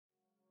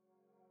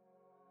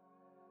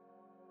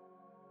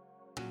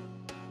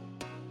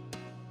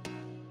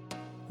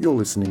You're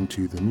listening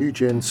to the New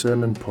Gen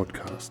Sermon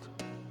Podcast.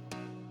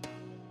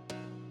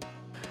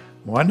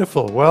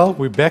 Wonderful. Well,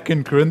 we're back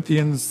in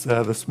Corinthians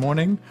this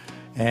morning,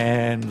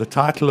 and the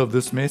title of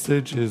this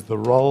message is The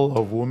Role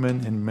of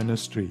Women in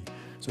Ministry.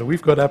 So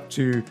we've got up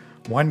to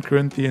 1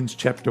 Corinthians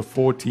chapter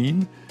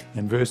 14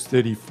 and verse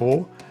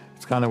 34.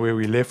 It's kind of where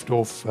we left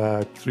off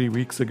 3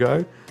 weeks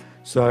ago.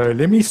 So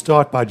let me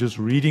start by just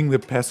reading the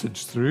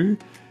passage through,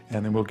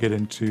 and then we'll get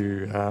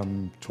into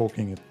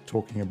talking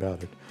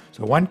about it.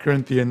 So 1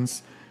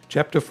 Corinthians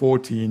chapter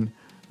 14,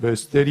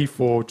 verse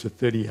 34 to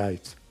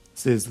 38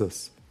 says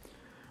this: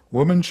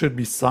 Women should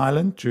be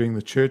silent during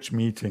the church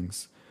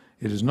meetings.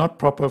 It is not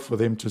proper for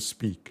them to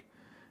speak.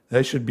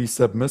 They should be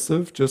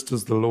submissive, just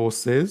as the law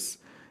says.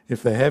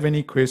 If they have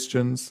any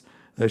questions,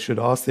 they should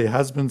ask their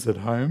husbands at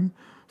home,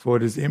 for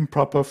it is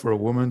improper for a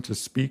woman to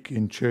speak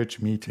in church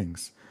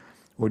meetings.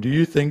 Or do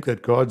you think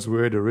that God's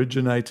word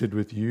originated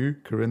with you,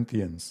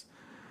 Corinthians?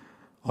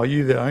 Are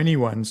you the only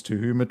ones to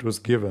whom it was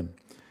given?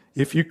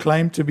 If you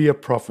claim to be a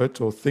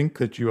prophet or think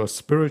that you are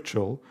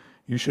spiritual,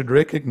 you should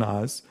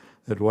recognize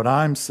that what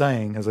I am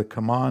saying is a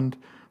command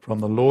from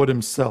the Lord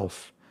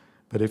himself.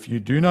 But if you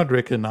do not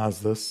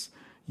recognize this,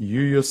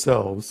 you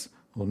yourselves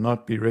will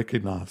not be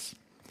recognized.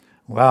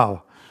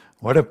 Wow,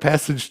 what a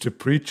passage to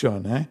preach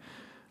on, eh?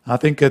 I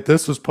think that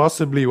this was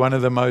possibly one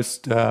of the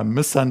most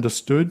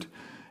misunderstood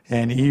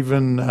and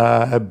even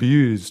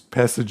abused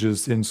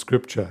passages in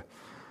Scripture.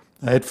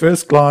 At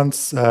first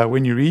glance,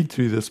 when you read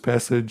through this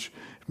passage,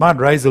 it might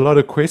raise a lot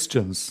of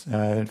questions.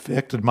 In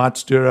fact, it might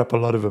stir up a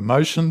lot of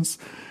emotions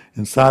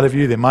inside of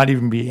you. There might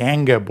even be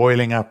anger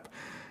boiling up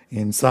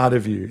inside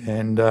of you.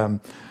 And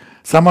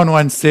someone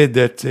once said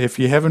that if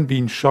you haven't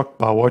been shocked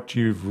by what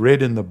you've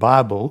read in the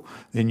Bible,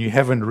 then you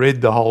haven't read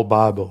the whole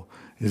Bible.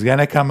 There's going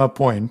to come a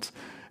point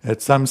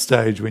at some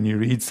stage when you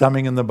read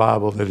something in the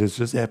Bible that is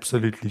just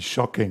absolutely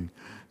shocking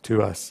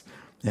to us.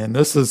 And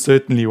this is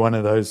certainly one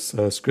of those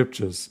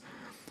scriptures.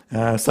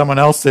 Someone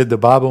else said the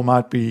Bible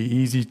might be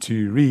easy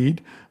to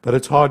read, but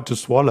it's hard to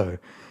swallow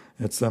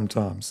at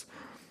sometimes.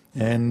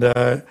 And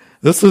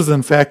this is,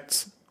 in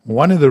fact,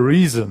 one of the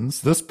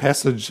reasons, this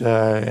passage,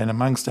 and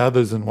amongst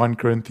others in 1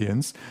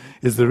 Corinthians,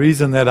 is the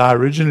reason that I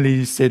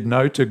originally said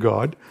no to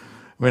God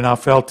when I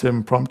felt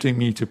him prompting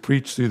me to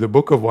preach through the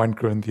book of 1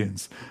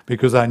 Corinthians,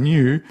 because I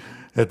knew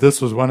that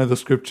this was one of the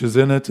scriptures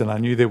in it, and I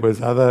knew there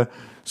was other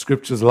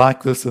scriptures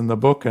like this in the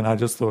book, and I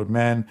just thought,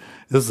 man,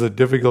 this is a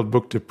difficult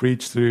book to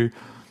preach through.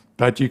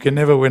 But you can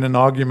never win an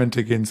argument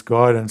against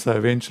God. And so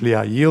eventually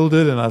I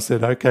yielded and I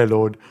said, okay,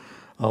 Lord,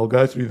 I'll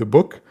go through the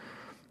book.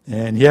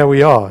 And here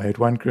we are at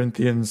 1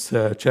 Corinthians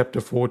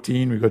chapter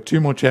 14. We've got 2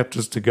 more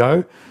chapters to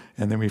go,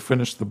 and then we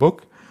finish the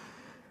book.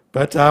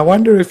 But I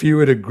wonder if you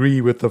would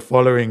agree with the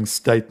following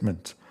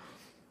statement.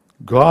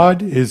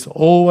 God is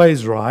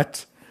always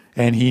right,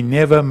 and he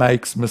never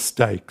makes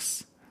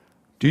mistakes.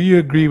 Do you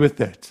agree with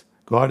that?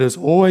 God is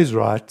always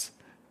right,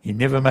 he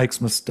never makes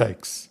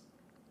mistakes.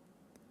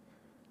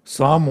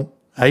 Psalm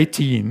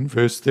 18,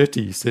 verse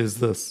 30 says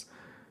this: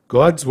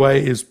 God's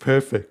way is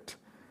perfect,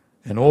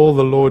 and all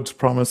the Lord's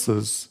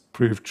promises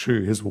prove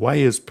true. His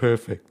way is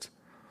perfect.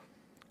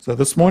 So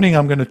this morning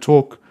I'm going to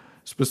talk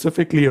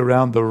specifically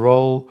around the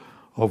role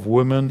of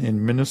women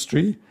in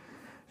ministry,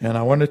 and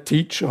I want to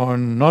teach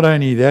on not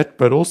only that,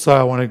 but also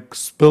I want to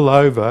spill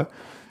over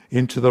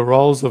into the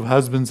roles of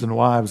husbands and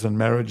wives in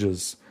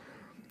marriages,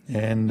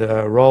 and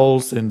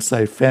roles in,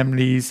 say,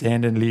 families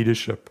and in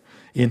leadership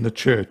in the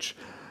church.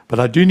 But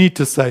I do need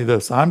to say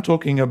this. I'm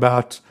talking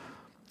about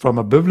from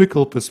a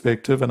biblical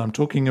perspective, and I'm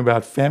talking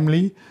about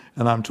family,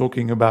 and I'm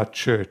talking about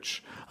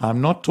church. I'm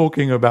not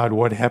talking about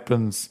what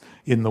happens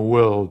in the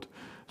world.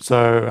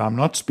 So I'm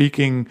not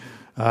speaking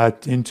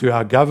into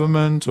our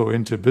government or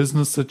into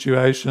business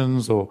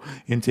situations or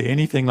into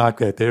anything like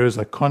that. There is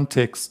a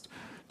context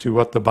to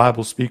what the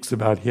Bible speaks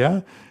about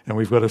here, and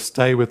we've got to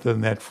stay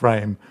within that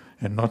frame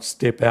and not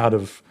step out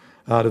of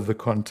the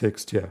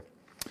context here.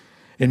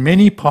 In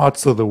many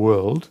parts of the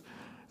world,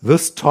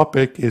 this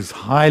topic is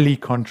highly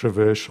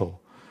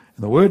controversial.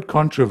 And the word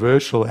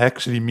controversial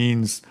actually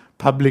means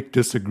public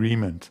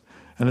disagreement.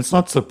 And it's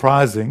not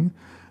surprising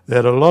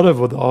that a lot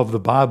of the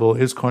Bible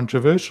is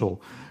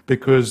controversial,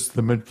 because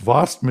the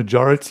vast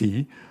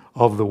majority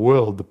of the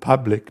world, the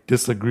public,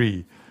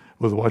 disagree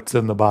with what's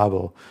in the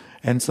Bible.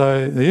 And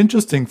so the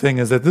interesting thing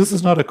is that this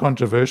is not a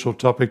controversial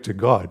topic to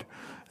God.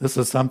 This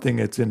is something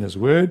that's in his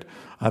word.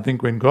 I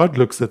think when God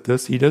looks at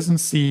this, he doesn't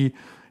see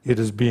it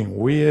as being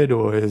weird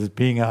or as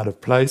being out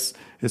of place.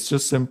 It's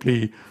just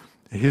simply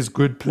his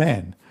good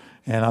plan.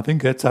 And I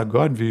think that's how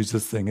God views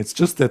this thing. It's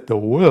just that the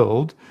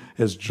world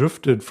has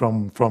drifted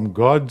from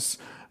God's,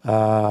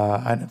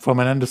 and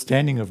from an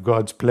understanding of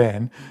God's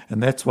plan,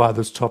 and that's why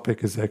this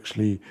topic is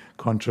actually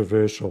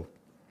controversial.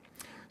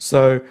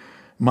 So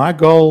my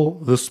goal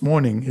this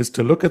morning is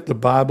to look at the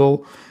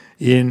Bible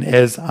in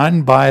as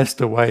unbiased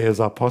a way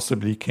as I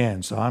possibly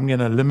can. So I'm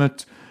going to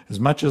limit as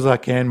much as I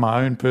can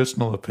my own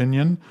personal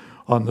opinion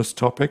on this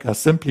topic. I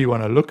simply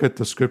want to look at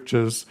the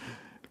scriptures,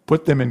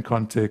 put them in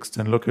context,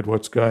 and look at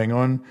what's going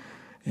on,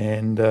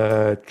 and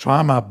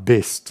try my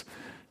best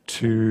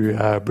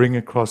to bring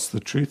across the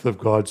truth of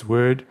God's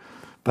word,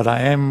 but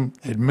I am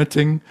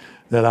admitting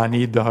that I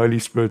need the Holy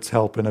Spirit's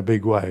help in a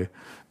big way,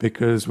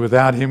 because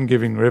without him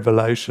giving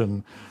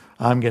revelation,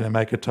 I'm going to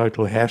make a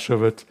total hash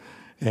of it,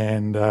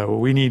 and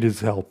we need his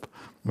help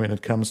when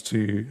it comes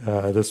to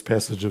this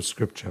passage of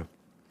Scripture.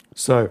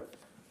 So,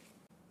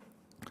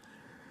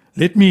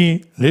 let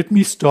me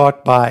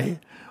start by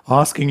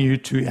asking you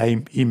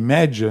to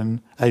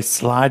imagine a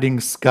sliding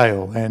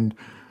scale, and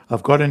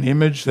I've got an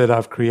image that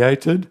I've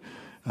created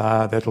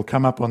that will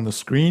come up on the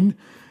screen.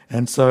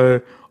 And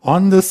so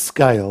on this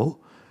scale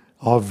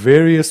are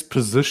various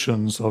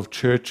positions of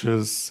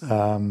churches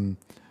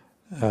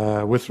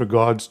with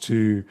regards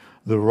to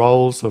the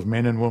roles of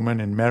men and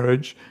women in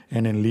marriage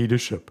and in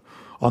leadership.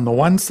 On the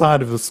one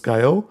side of the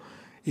scale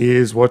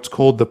is what's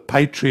called the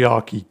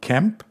patriarchy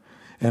camp,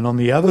 and on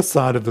the other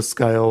side of the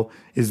scale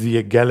is the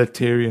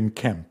egalitarian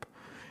camp.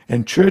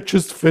 And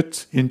churches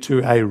fit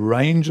into a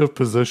range of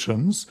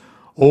positions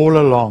all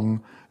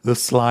along the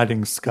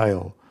sliding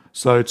scale.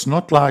 So it's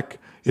not like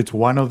it's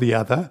one or the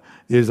other.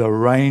 There's a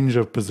range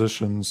of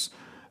positions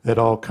that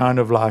are kind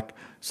of like,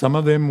 some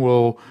of them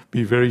will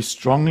be very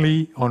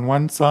strongly on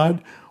one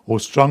side or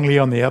strongly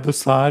on the other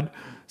side.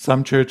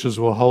 Some churches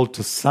will hold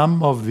to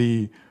some of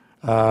the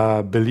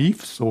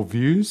beliefs or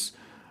views,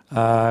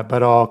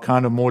 but are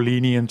kind of more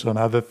lenient on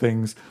other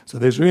things. So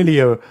there's really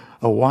a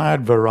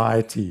wide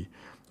variety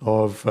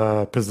of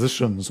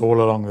positions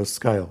all along the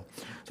scale.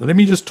 So let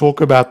me just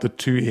talk about the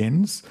two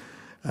ends.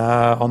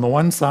 On the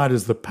one side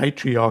is the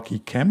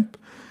patriarchy camp,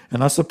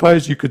 and I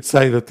suppose you could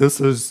say that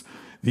this is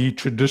the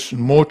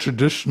more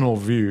traditional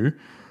view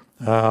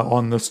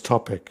on this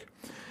topic.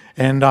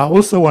 And I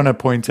also want to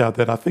point out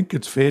that I think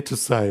it's fair to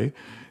say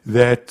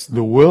that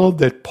the world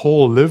that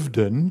Paul lived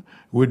in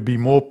would be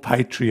more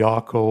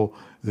patriarchal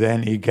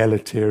than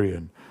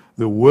egalitarian.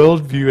 The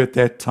worldview at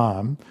that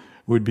time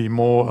would be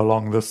more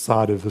along this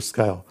side of the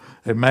scale.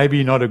 They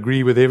maybe not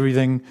agree with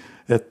everything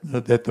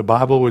that the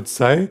Bible would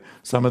say,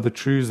 some of the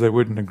truths they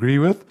wouldn't agree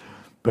with,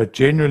 but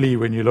generally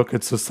when you look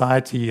at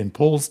society in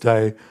Paul's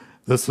day,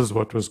 this is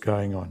what was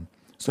going on.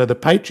 So the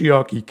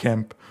patriarchy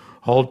camp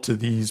hold to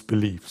these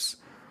beliefs.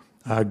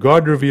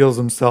 God reveals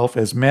himself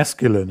as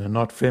masculine and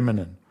not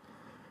feminine.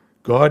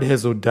 God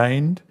has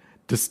ordained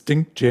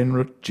distinct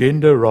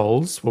gender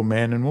roles for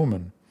man and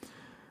woman.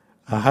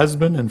 A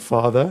husband and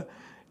father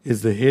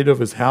is the head of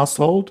his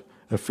household,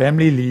 a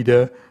family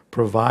leader,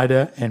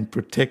 provider, and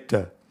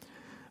protector.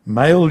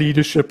 Male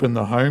leadership in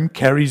the home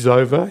carries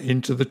over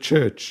into the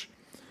church.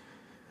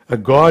 A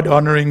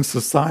God-honoring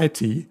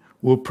society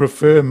will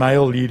prefer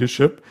male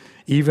leadership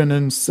even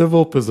in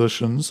civil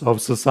positions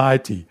of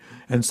society.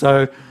 And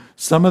so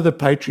some of the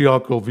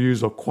patriarchal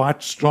views are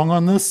quite strong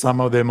on this. Some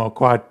of them are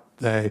quite,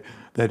 they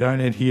don't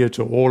adhere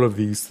to all of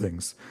these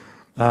things.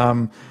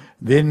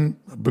 Then,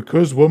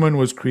 because woman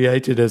was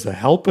created as a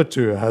helper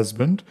to her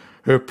husband,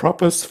 her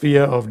proper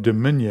sphere of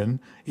dominion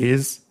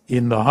is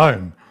in the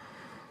home.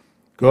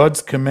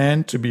 God's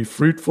command to be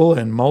fruitful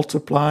and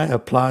multiply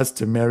applies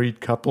to married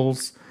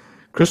couples.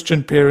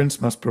 Christian parents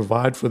must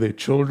provide for their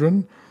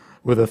children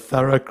with a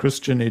thorough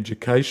Christian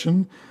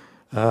education.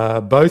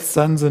 Both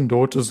sons and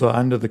daughters are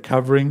under the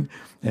covering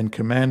and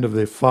command of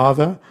their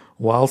father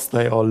whilst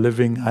they are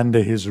living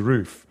under his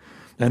roof.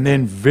 And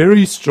then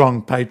very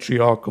strong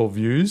patriarchal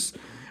views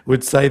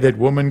would say that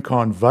women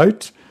can't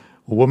vote,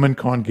 or women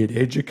can't get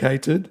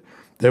educated.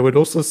 They would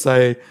also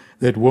say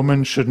that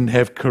women shouldn't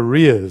have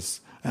careers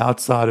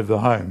outside of the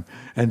home.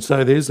 And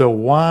so there's a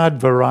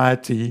wide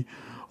variety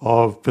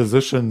of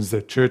positions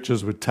that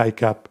churches would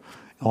take up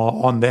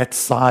on that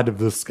side of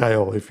the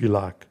scale, if you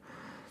like.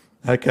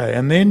 Okay,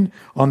 and then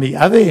on the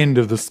other end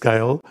of the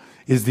scale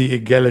is the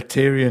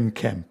egalitarian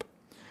camp.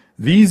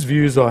 These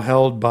views are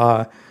held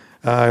by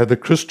the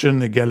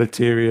Christian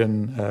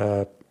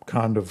egalitarian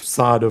kind of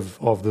side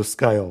of the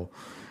scale.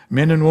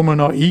 Men and women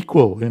are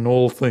equal in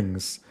all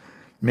things.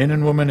 Men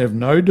and women have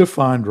no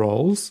defined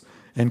roles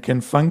and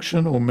can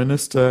function or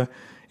minister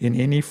in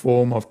any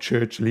form of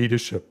church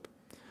leadership.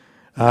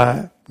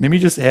 Let me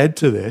just add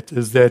to that,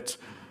 is that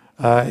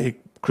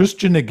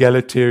Christian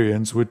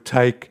egalitarians would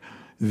take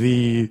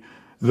the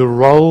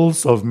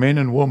roles of men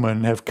and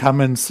women have come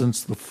in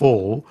since the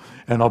fall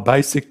and are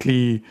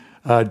basically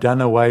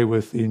done away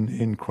with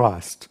in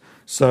Christ.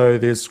 So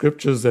there's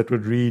scriptures that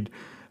would read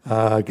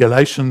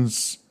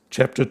Galatians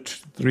chapter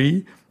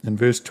 3 and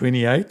verse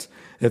 28,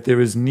 that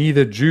there is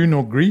neither Jew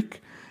nor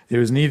Greek,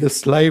 there is neither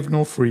slave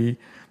nor free,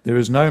 there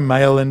is no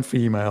male and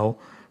female,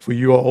 for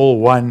you are all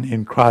one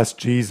in Christ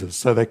Jesus.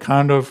 So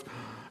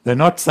they're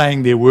not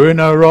saying there were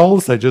no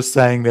roles, they're just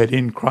saying that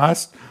in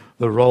Christ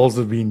the roles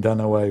have been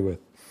done away with.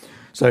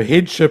 So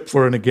headship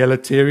for an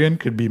egalitarian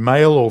could be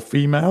male or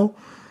female.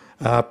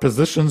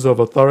 Positions of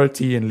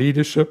authority in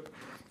leadership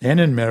and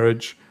in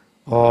marriage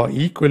are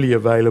equally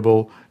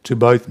available to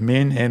both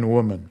men and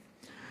women.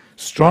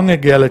 Strong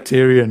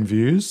egalitarian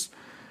views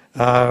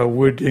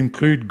would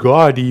include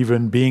God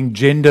even being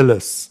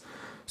genderless,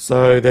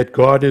 so that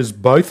God is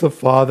both a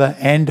father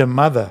and a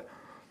mother.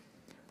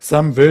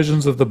 Some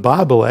versions of the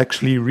Bible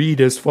actually read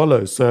as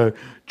follows. So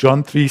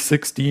John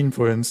 3:16,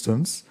 for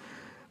instance,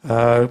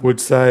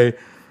 would say,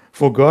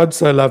 "For God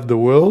so loved the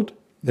world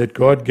that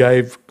God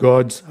gave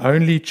God's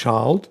only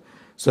child,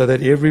 so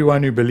that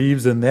everyone who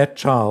believes in that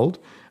child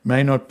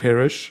may not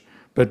perish,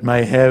 but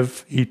may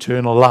have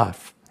eternal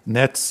life." And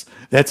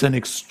that's an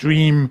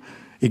extreme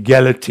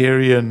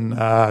egalitarian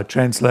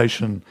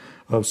translation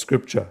of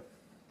Scripture.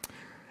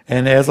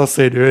 And as I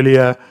said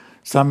earlier,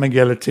 some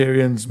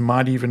egalitarians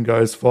might even go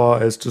as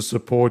far as to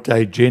support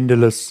a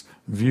genderless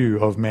view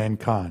of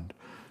mankind.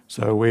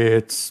 So where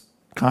it's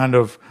kind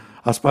of,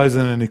 I suppose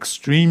in an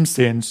extreme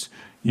sense,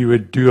 you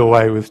would do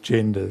away with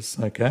genders,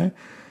 okay?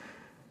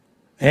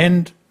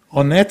 And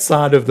on that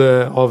side of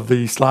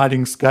the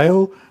sliding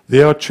scale,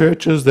 there are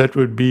churches that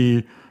would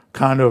be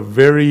kind of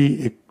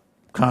very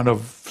kind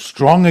of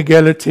strong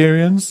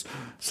egalitarians,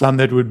 some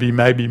that would be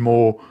maybe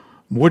more,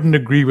 wouldn't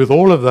agree with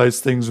all of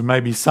those things,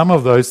 maybe some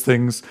of those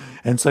things.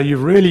 And so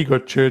you've really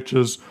got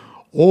churches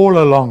all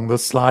along the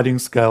sliding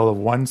scale of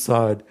one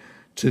side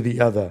to the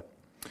other.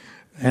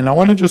 And I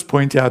want to just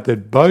point out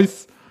that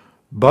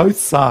both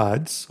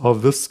sides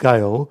of this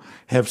scale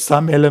have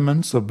some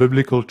elements of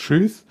biblical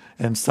truth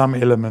and some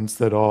elements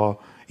that are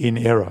in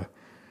error.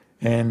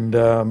 And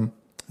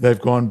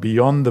they've gone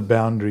beyond the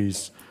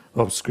boundaries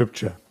of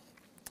Scripture.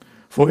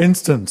 For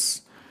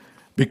instance,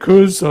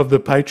 because of the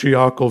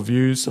patriarchal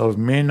views of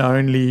men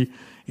only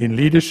in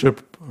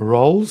leadership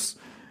roles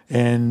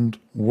and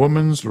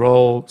women's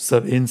role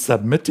in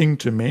submitting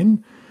to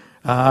men,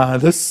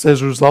 this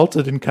has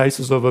resulted in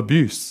cases of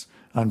abuse.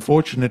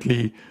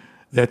 Unfortunately,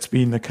 that's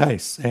been the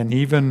case. And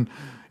even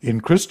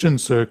in Christian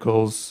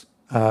circles,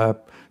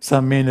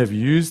 some men have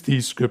used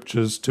these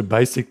scriptures to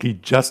basically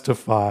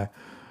justify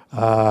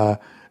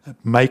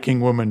making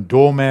women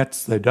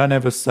doormats. They don't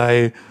have a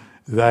say.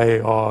 They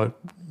are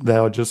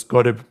just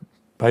got to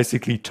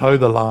basically toe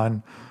the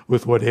line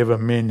with whatever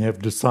men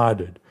have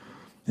decided.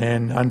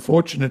 And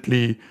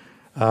unfortunately,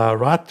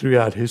 right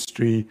throughout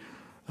history,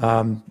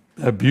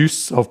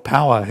 abuse of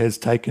power has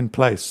taken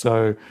place.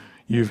 So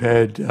you've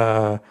had,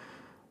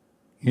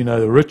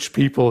 rich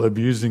people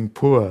abusing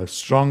poor,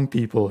 strong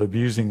people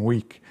abusing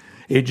weak,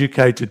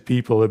 educated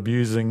people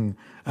abusing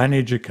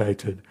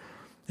uneducated.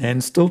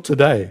 And still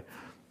today,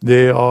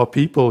 there are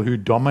people who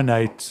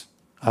dominate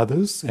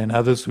others and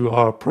others who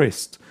are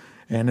oppressed.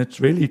 And it's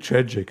really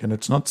tragic. And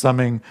it's not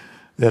something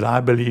that I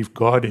believe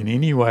God in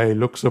any way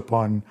looks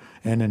upon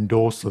and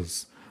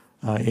endorses,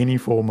 any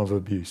form of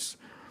abuse.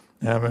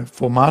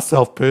 For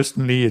myself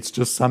personally, it's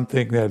just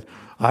something that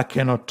I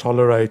cannot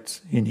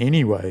tolerate in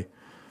any way.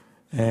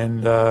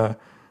 And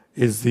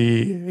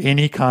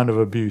any kind of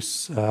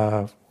abuse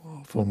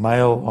for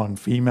male on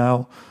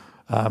female,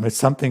 it's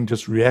something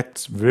just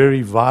reacts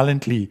very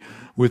violently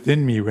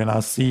within me when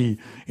I see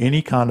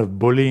any kind of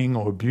bullying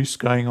or abuse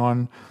going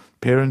on,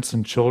 parents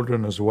and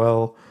children as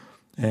well.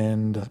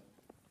 And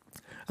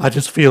I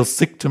just feel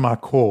sick to my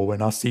core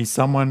when I see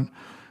someone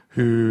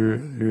who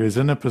is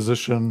in a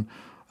position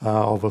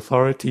of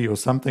authority or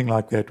something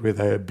like that where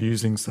they're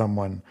abusing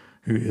someone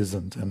who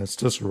isn't, and it's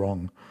just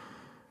wrong.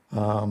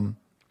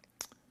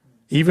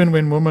 Even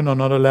when women are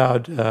not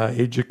allowed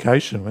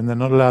education, when they're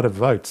not allowed to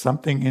vote,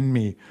 something in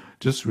me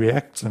just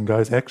reacts and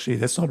goes, actually,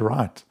 that's not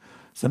right.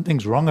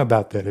 Something's wrong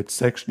about that.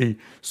 It's actually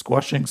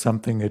squashing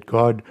something that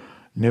God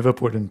never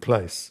put in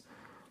place.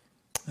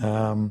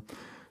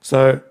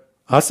 So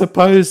I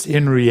suppose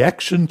in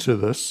reaction to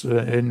this,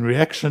 in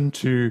reaction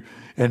to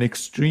an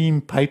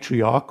extreme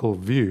patriarchal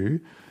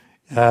view,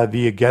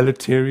 the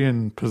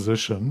egalitarian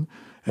position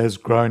has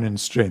grown in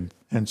strength.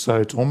 And so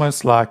it's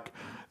almost like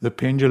the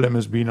pendulum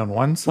has been on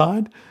one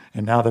side,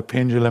 and now the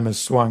pendulum has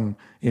swung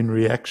in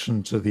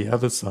reaction to the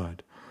other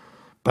side.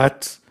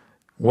 But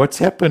what's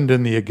happened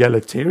in the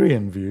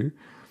egalitarian view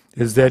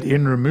is that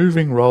in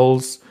removing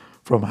roles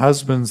from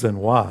husbands and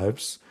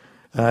wives,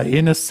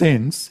 in a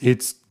sense,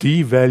 it's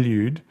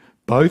devalued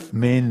both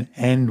men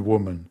and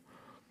women.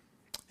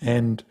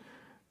 And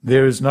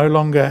there is no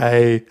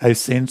longer a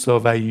sense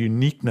of a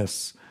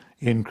uniqueness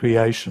in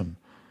creation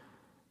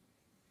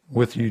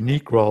with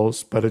unique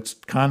roles, but it's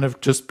kind of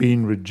just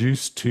been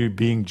reduced to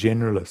being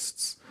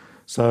generalists.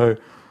 So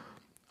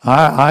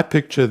I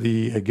picture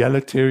the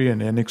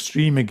egalitarian and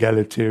extreme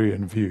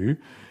egalitarian view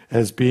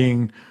as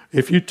being,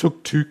 if you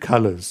took two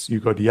colors,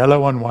 you've got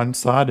yellow on one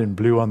side and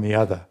blue on the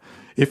other.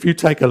 If you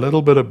take a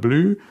little bit of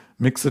blue,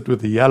 mix it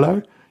with the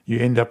yellow, you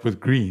end up with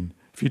green.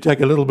 If you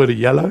take a little bit of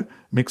yellow,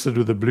 mix it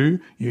with the blue,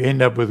 you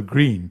end up with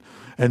green.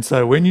 And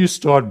so when you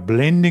start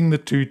blending the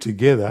two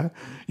together,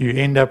 you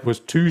end up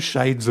with two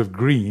shades of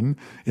green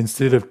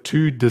instead of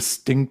two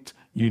distinct,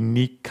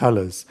 unique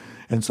colors.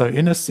 And so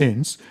in a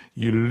sense,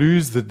 you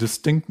lose the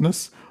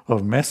distinctness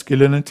of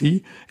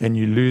masculinity and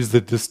you lose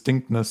the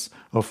distinctness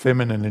of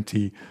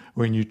femininity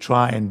when you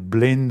try and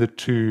blend the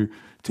two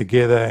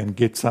together and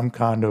get some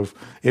kind of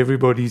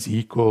everybody's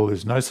equal.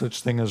 There's no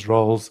such thing as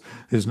roles.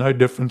 There's no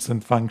difference in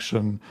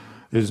function.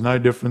 There's no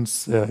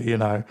difference,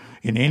 in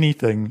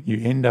anything. You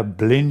end up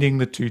blending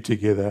the two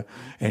together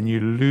and you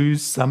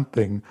lose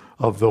something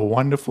of the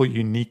wonderful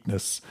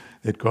uniqueness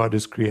that God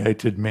has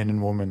created men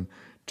and women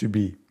to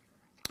be.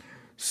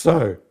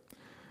 So,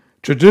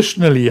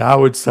 traditionally, I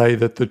would say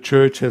that the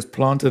church has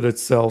planted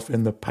itself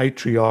in the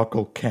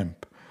patriarchal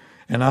camp.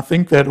 And I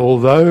think that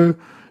although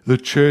the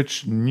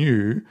church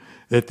knew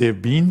that there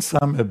have been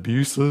some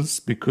abuses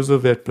because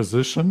of that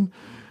position,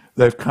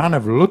 they've kind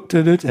of looked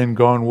at it and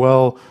gone,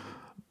 well,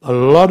 a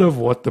lot of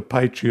what the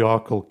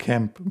patriarchal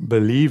camp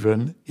believe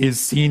in is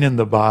seen in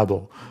the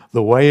Bible.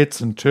 The way it's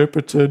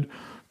interpreted,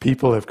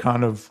 people have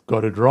kind of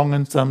got it wrong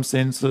in some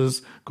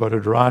senses, got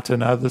it right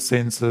in other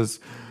senses,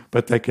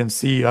 but they can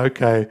see,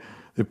 okay,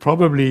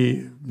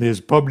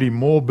 there's probably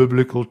more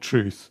biblical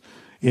truth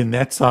in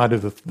that side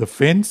of the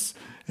fence,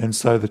 and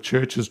so the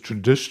church has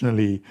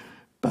traditionally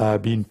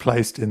been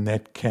placed in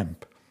that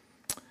camp.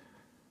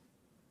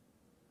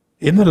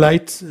 In the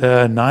late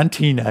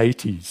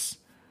 1980s,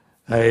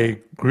 a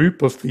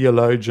group of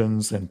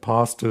theologians and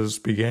pastors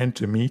began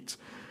to meet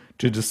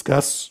to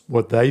discuss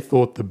what they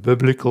thought the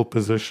biblical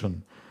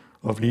position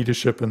of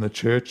leadership in the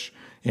church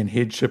and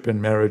headship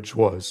in marriage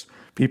was.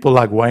 People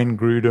like Wayne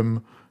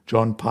Grudem,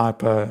 John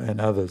Piper,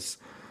 and others.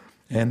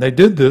 And they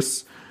did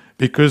this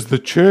because the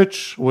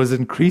church was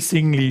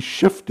increasingly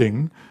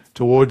shifting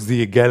towards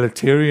the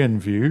egalitarian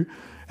view,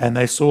 and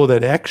they saw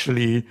that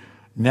actually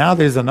now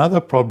there's another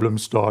problem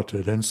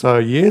started. And so,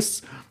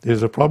 yes,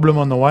 there's a problem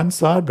on the one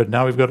side, but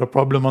now we've got a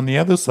problem on the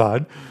other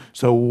side.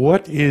 So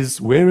where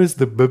is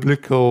the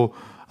biblical,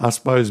 I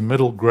suppose,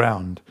 middle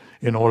ground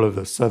in all of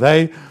this? So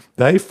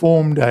they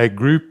formed a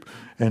group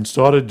and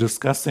started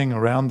discussing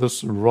around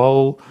this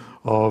role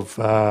of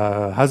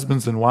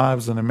husbands and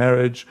wives in a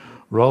marriage,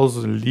 roles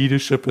of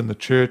leadership in the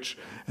church,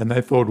 and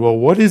they thought, well,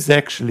 what does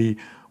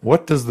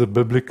the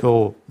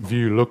biblical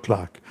view look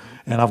like?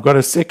 And I've got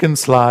a second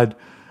slide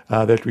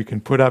that we can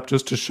put up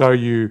just to show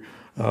you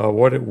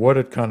what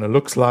it kind of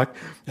looks like.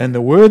 And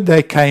the word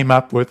they came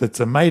up with, it's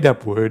a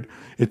made-up word,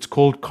 it's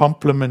called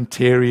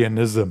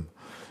complementarianism.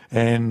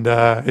 And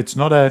it's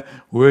not a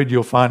word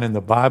you'll find in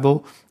the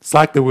Bible. It's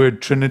like the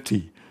word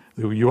Trinity.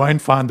 You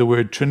won't find the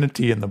word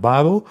Trinity in the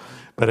Bible,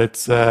 but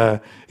it's a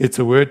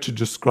word to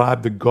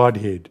describe the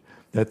Godhead,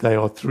 that they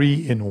are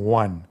three in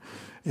one.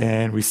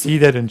 And we see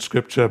that in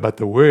Scripture, but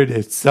the word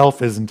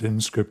itself isn't in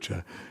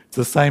Scripture. It's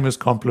the same as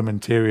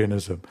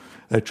complementarianism.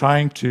 They're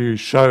trying to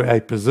show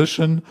a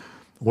position,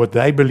 what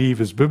they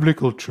believe is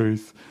biblical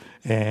truth,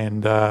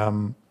 and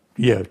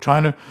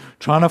trying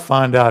to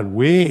find out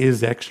where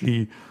is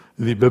actually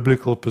the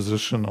biblical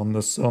position on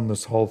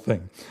this whole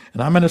thing.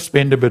 And I'm going to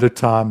spend a bit of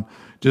time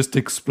just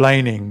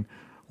explaining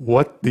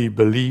what the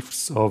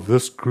beliefs of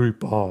this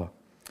group are.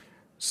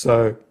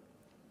 So,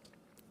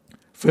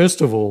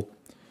 first of all,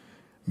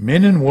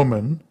 men and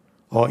women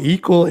are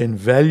equal in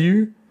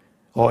value,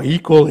 are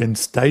equal in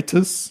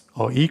status,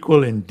 are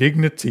equal in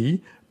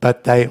dignity,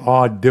 but they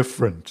are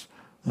different.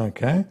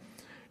 Okay?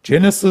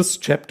 Genesis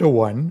chapter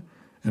 1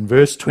 and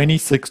verse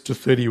 26 to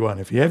 31.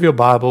 If you have your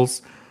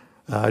Bibles,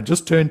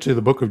 just turn to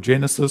the book of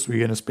Genesis. We're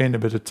going to spend a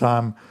bit of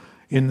time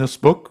in this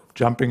book,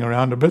 jumping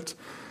around a bit.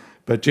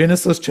 But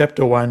Genesis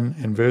chapter 1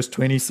 and verse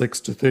 26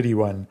 to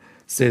 31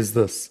 says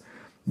this: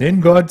 Then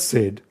God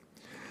said,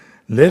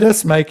 "Let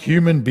us make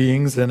human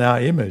beings in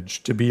our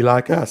image to be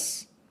like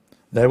us.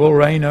 They will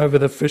reign over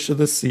the fish of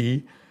the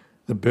sea,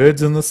 the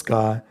birds in the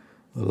sky,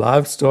 the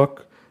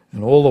livestock,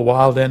 and all the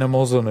wild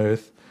animals on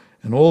earth,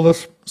 and all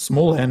the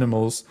small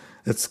animals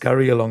that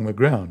scurry along the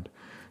ground."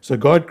 So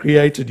God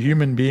created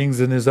human beings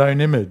in his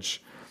own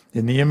image.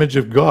 In the image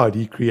of God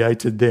he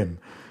created them.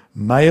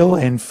 Male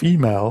and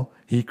female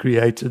he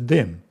created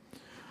them.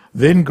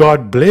 Then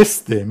God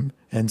blessed them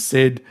and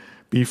said,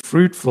 "Be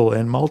fruitful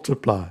and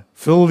multiply,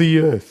 fill the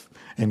earth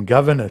and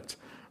govern it,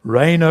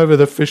 reign over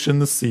the fish in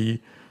the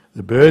sea,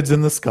 the birds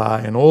in the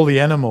sky, and all the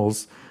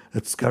animals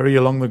that scurry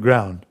along the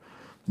ground."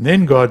 And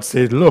then God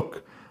said,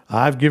 "Look,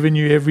 I've given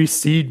you every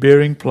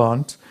seed-bearing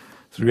plant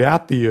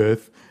throughout the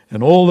earth,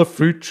 and all the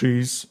fruit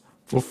trees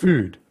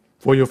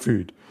for your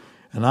food.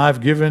 And I've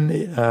given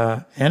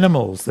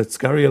animals that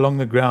scurry along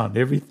the ground,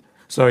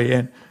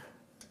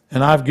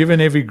 and I've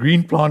given every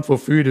green plant for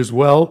food as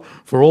well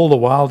for all the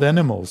wild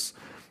animals,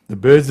 the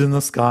birds in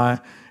the sky,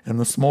 and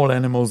the small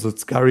animals that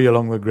scurry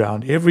along the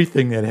ground,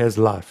 everything that has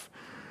life."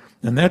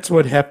 And that's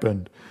what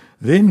happened.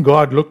 Then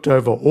God looked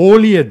over all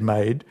he had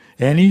made,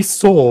 and he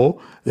saw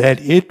that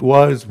it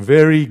was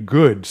very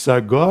good. So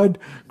God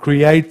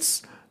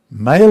creates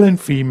male and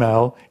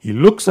female. He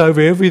looks over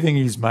everything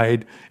he's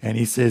made, and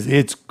he says,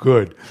 it's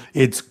good.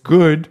 It's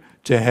good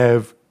to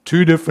have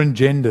two different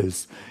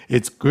genders.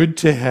 It's good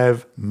to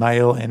have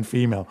male and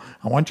female.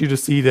 I want you to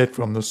see that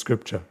from the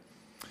scripture.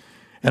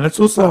 And it's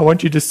also, I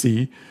want you to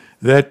see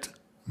that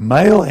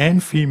male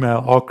and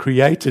female are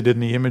created in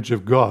the image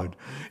of God.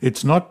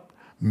 It's not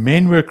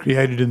men were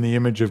created in the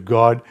image of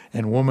God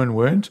and women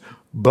weren't.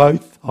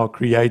 Both are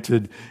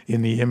created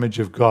in the image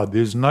of God.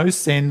 There's no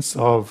sense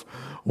of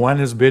one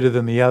is better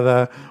than the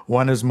other,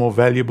 one is more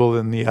valuable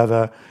than the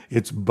other.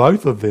 It's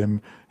both of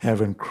them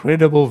have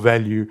incredible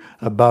value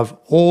above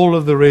all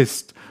of the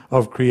rest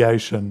of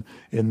creation,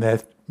 in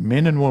that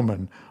men and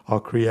women are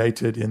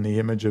created in the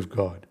image of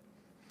God.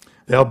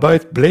 They are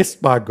both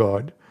blessed by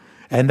God,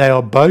 and they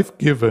are both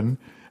given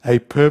a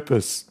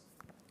purpose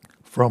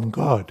from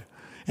God.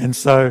 And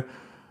so,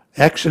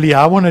 actually,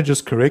 I want to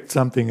just correct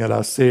something that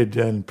I said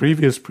in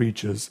previous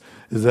preachers,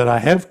 is that I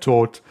have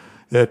taught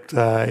that,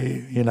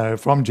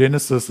 from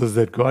Genesis, is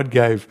that God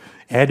gave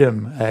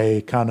Adam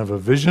a kind of a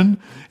vision,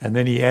 and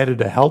then he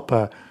added a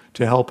helper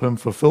to help him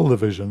fulfill the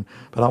vision.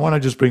 But I want to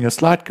just bring a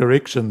slight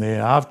correction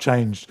there. I've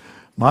changed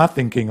my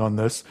thinking on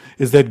this,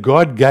 is that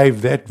God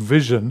gave that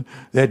vision,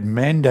 that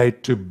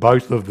mandate to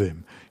both of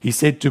them. He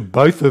said to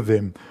both of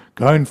them,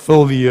 go and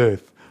fill the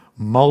earth,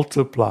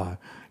 multiply,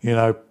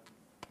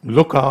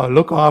 look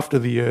after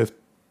the earth,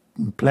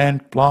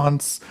 plant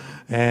plants,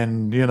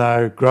 and,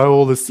 grow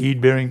all the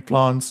seed-bearing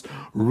plants,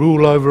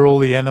 rule over all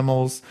the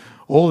animals.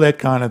 All that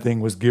kind of thing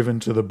was given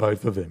to the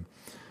both of them.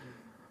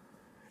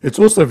 It's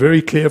also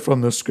very clear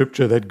from the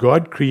scripture that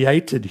God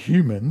created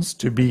humans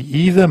to be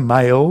either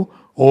male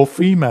or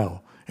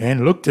female,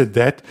 and looked at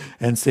that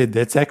and said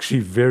that's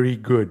actually very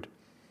good.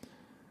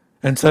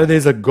 And so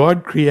there's a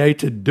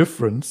God-created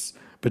difference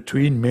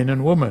between men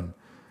and women.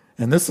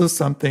 And this is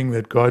something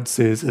that God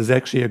says is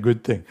actually a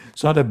good thing.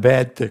 It's not a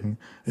bad thing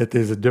that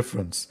there's a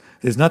difference.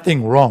 There's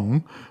nothing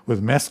wrong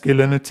with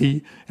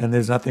masculinity, and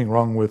there's nothing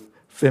wrong with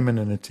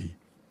femininity.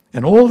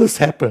 And all this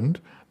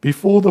happened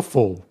before the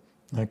fall.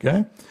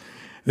 Okay?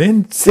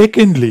 Then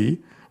secondly,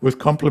 with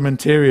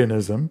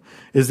complementarianism,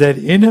 is that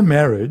in a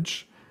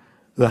marriage,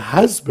 the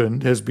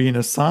husband has been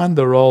assigned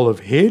the role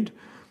of head,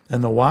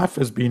 and the wife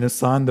has been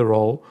assigned the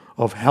role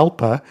of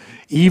helper,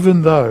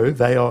 even though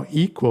they are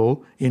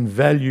equal in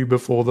value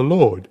before the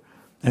Lord.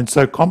 And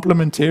so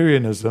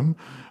complementarianism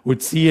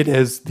would see it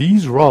as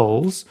these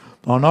roles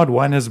are not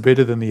one is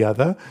better than the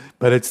other,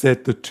 but it's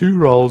that the two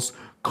roles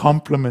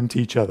complement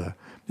each other.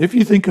 If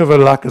you think of it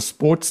like a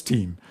sports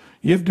team,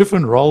 you have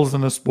different roles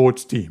in a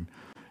sports team.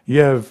 You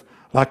have,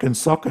 like in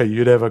soccer,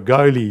 you'd have a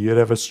goalie, you'd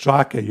have a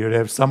striker, you'd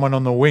have someone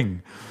on the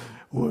wing.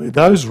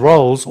 Those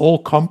roles all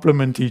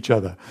complement each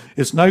other.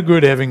 It's no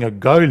good having a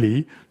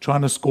goalie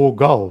trying to score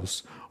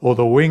goals, or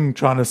the wing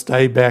trying to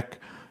stay back,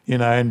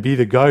 and be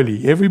the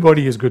goalie.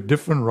 Everybody has got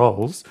different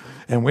roles,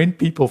 and when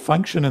people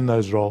function in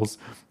those roles,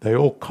 they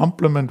all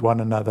complement one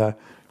another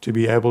to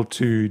be able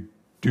to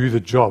do the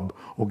job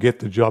or get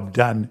the job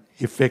done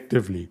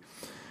effectively.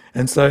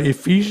 And so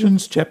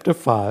Ephesians chapter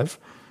 5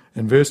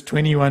 and verse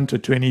 21 to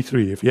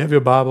 23. If you have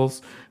your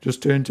Bibles,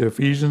 just turn to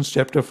Ephesians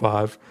chapter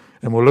 5,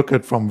 and we'll look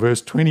at from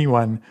verse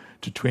 21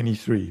 to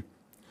 23.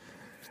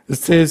 It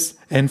says,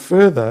 and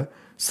further,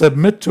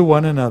 submit to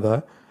one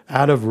another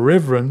out of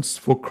reverence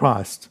for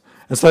Christ.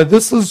 And so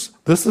this is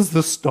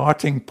the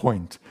starting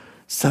point.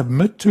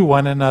 Submit to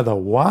one another.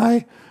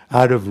 Why?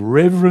 Out of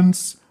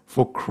reverence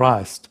for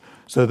Christ.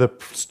 So the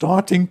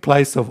starting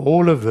place of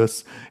all of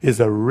this is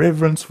a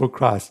reverence for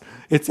Christ.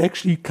 It's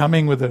actually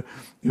coming with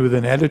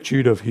an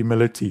attitude of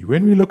humility.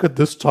 When we look at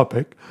this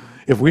topic,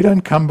 if we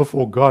don't come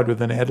before God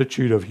with an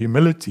attitude of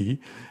humility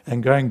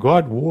and going,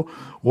 God,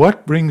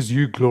 what brings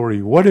you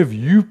glory? What have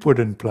you put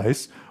in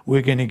place?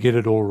 We're going to get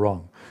it all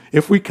wrong.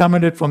 If we come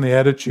at it from the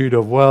attitude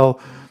of, well,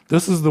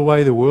 this is the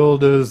way the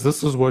world is,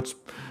 this is what's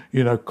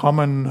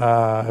common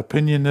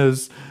opinion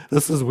is,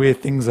 this is where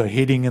things are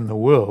heading in the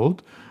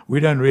world, we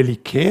don't really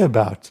care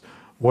about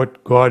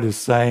what God is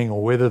saying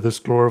or whether this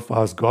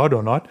glorifies God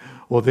or not,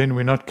 or then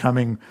we're not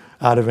coming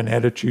out of an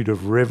attitude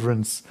of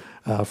reverence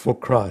for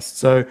Christ.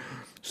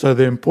 So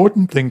the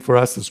important thing for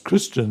us as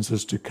Christians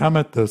is to come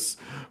at this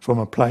from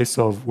a place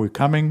of we're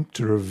coming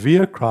to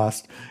revere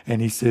Christ,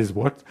 and he says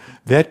what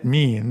that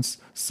means,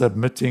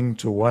 submitting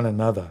to one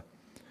another.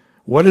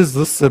 What does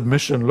this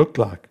submission look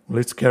like?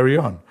 Let's carry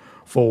on.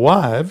 For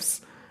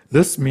wives,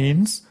 this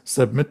means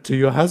submit to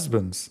your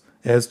husbands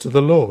as to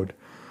the Lord.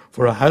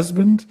 For a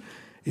husband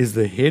is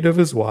the head of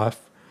his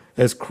wife,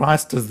 as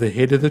Christ is the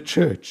head of the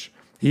church.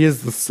 He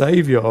is the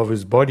Savior of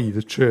his body,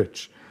 the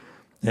church.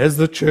 As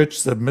the church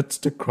submits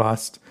to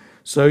Christ,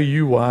 so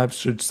you wives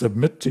should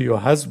submit to your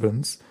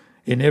husbands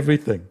in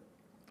everything.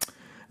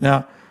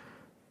 Now,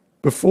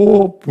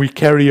 before we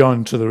carry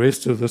on to the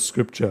rest of the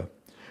scripture,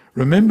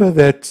 remember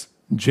that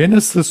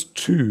Genesis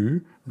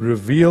 2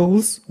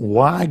 reveals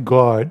why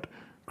God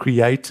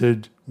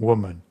created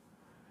woman.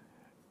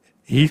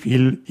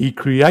 He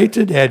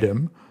created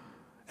Adam,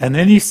 and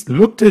then he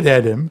looked at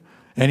Adam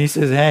and he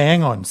says, hey,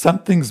 hang on,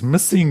 something's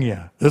missing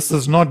here. This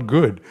is not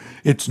good.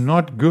 It's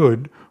not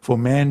good for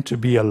man to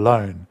be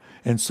alone.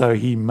 And so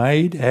he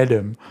made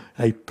Adam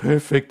a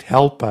perfect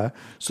helper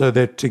so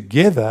that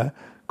together,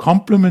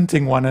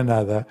 complementing one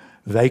another,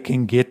 they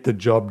can get the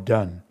job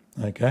done.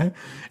 Okay?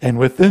 And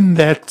within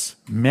that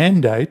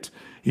mandate,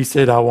 he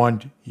said, I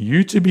want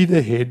you to be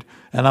the head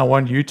and I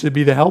want you to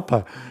be the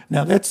helper.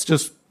 Now that's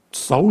just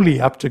solely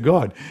up to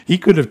God. He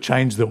could have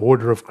changed the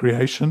order of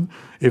creation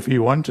if he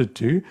wanted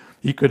to.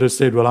 He could have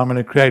said, well, I'm going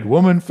to create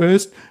woman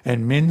first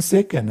and men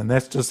second, and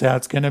that's just how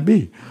it's going to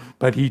be.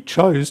 But he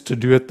chose to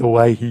do it the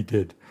way he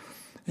did.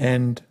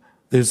 And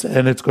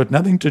it's got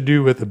nothing to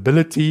do with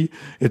ability.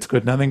 It's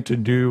got nothing to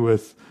do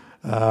with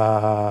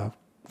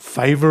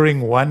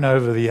favoring one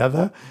over the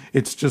other.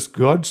 It's just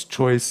God's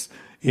choice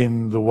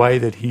in the way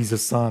that he's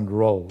assigned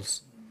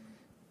roles.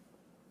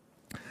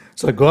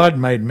 So God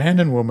made man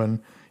and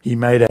woman. He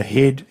made a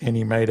head and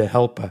he made a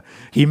helper.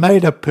 He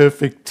made a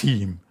perfect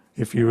team,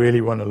 if you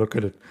really want to look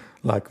at it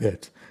like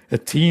that. A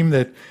team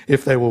that,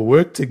 if they will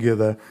work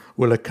together,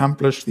 will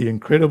accomplish the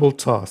incredible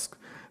task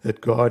that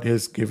God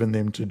has given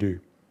them to do.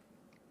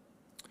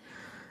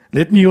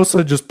 Let me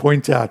also just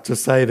point out to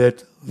say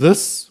that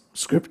this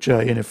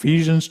scripture in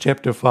Ephesians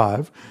chapter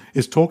 5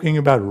 is talking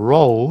about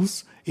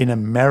roles in a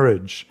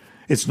marriage.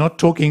 It's not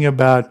talking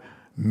about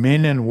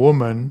men and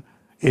women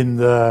in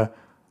the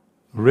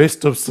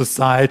rest of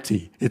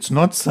society. It's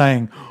not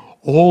saying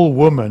all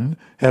women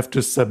have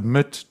to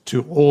submit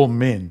to all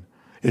men.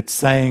 It's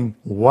saying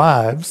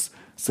wives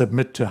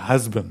submit to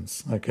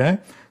husbands. Okay?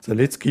 So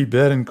let's keep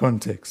that in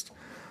context.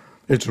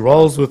 It's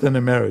roles within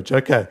a marriage.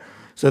 Okay,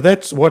 so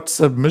that's what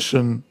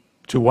submission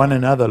to one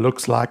another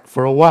looks like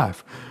for a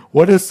wife.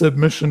 What does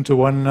submission to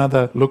one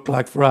another look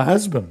like for a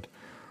husband?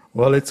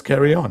 Well, let's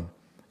carry on.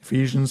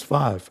 Ephesians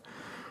 5.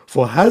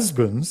 For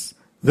husbands,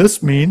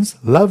 this means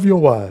love your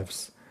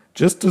wives,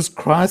 just as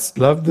Christ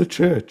loved the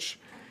church.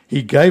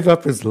 He gave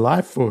up his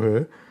life for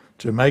her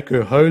to make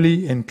her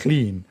holy and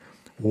clean,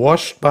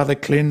 washed by the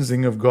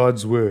cleansing of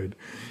God's word.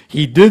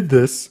 He did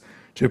this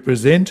to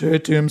present her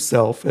to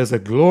himself as a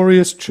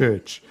glorious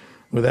church,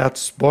 without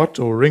spot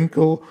or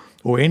wrinkle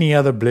or any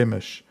other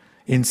blemish.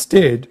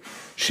 Instead,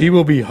 she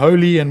will be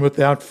holy and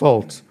without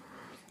fault.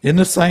 In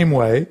the same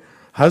way,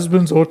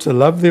 husbands ought to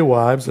love their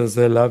wives as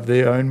they love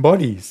their own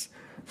bodies.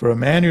 For a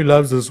man who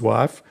loves his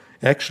wife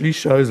actually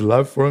shows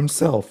love for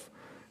himself.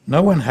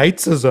 No one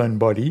hates his own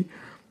body,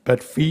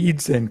 but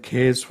feeds and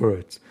cares for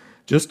it,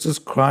 just as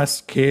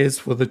Christ cares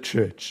for the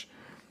church.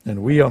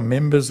 And we are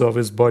members of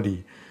his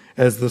body.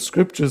 As the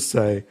scriptures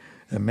say,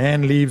 a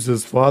man leaves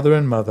his father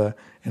and mother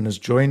and is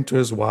joined to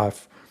his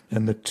wife,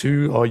 and the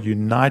two are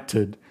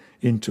united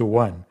into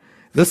one.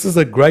 This is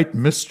a great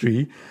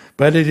mystery,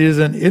 but it is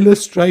an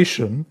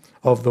illustration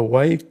of the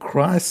way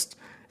Christ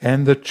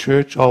and the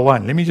church are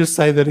one. Let me just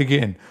say that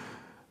again.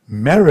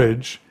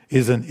 Marriage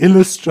is an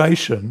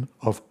illustration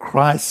of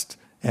Christ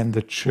and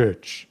the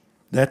church.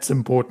 That's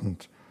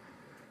important.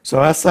 So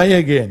I say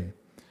again,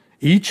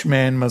 each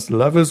man must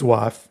love his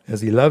wife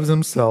as he loves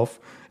himself,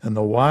 and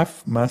the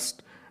wife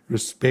must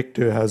respect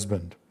her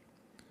husband.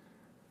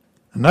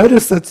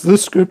 Notice that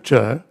this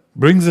scripture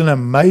brings an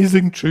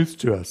amazing truth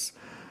to us.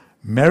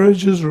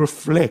 Marriages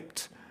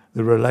reflect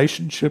the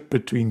relationship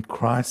between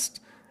Christ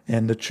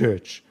and the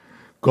church.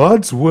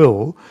 God's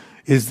will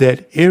is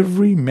that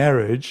every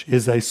marriage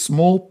is a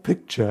small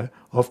picture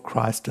of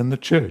Christ and the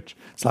church.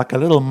 It's like a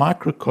little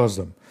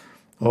microcosm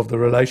of the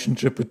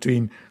relationship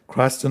between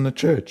Christ and the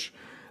church.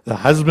 The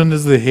husband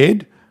is the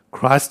head,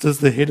 Christ is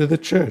the head of the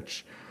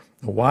church.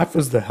 The wife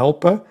is the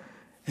helper,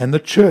 and the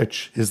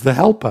church is the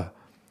helper.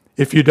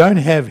 If you don't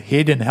have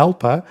head and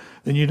helper,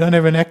 then you don't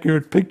have an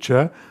accurate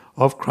picture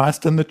of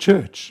Christ and the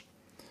church.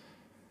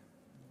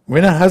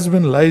 When a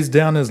husband lays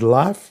down his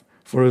life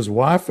for his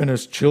wife and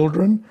his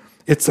children,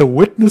 it's a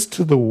witness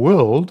to the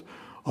world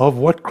of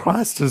what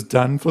Christ has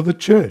done for the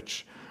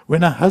church.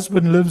 When a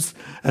husband lives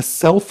a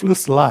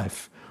selfless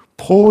life,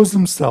 pours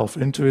himself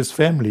into his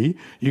family,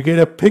 you get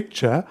a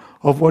picture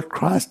of what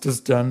Christ has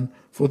done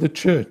for the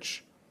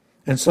church.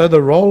 And so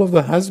the role of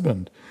the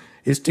husband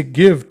is to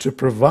give, to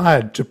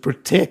provide, to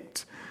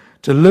protect,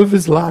 to live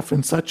his life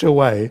in such a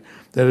way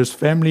that his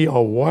family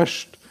are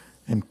washed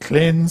and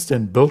cleansed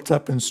and built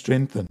up and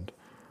strengthened.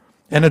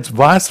 And it's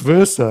vice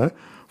versa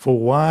for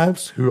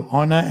wives who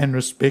honor and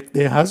respect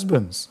their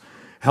husbands,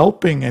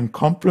 helping and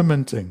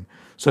complementing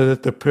so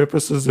that the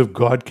purposes of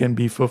God can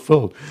be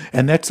fulfilled.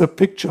 And that's a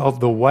picture of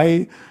the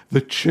way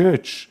the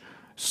church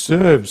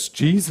serves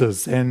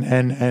Jesus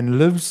and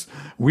lives.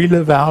 We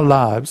live our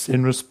lives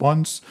in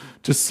response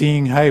to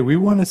seeing, hey, we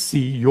want to see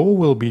your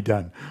will be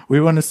done.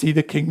 We want to see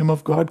the kingdom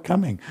of God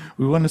coming.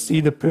 We want to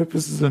see the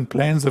purposes and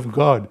plans of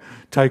God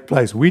take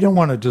place. We don't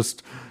want to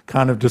just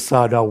kind of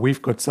decide, oh,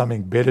 we've got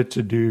something better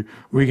to do.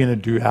 We're going to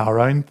do our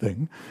own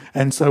thing.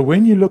 And so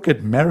when you look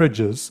at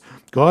marriages,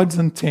 God's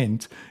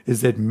intent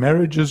is that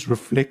marriages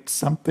reflect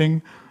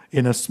something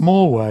in a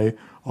small way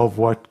of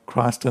what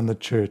Christ and the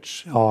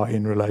church are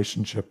in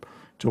relationship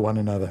to one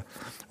another.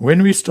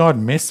 When we start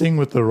messing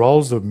with the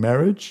roles of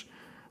marriage,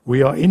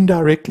 we are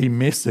indirectly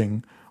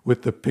messing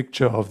with the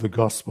picture of the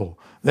gospel.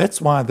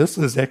 That's why this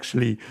is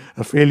actually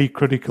a fairly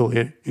critical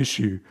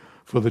issue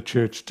for the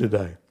church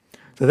today.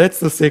 So that's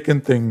the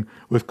second thing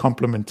with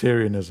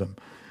complementarianism.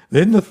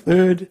 Then the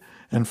third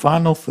and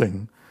final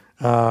thing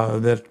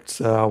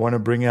that I want to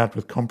bring out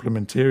with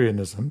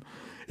complementarianism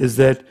is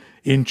that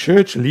in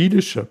church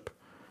leadership,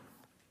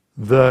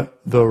 the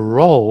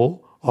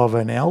role of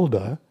an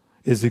elder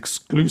is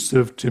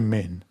exclusive to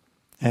men.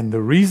 And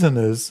the reason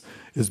is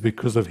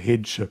because of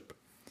headship.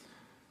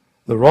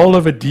 The role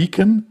of a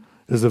deacon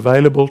is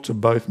available to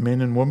both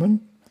men and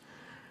women.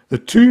 The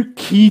two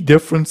key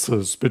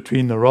differences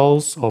between the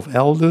roles of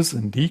elders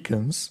and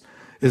deacons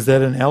is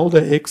that an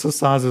elder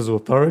exercises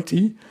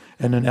authority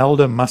and an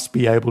elder must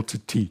be able to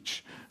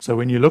teach. So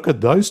when you look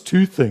at those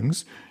two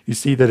things, you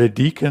see that a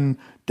deacon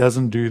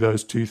doesn't do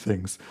those two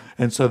things.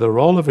 And so the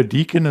role of a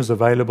deacon is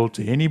available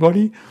to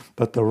anybody,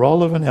 but the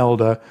role of an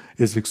elder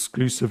is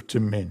exclusive to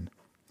men.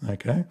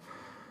 Okay?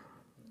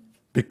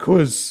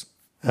 Because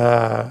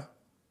an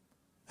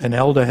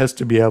elder has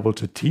to be able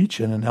to teach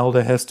and an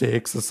elder has to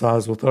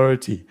exercise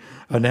authority.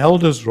 An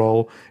elder's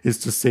role is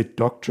to set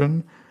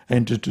doctrine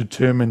and to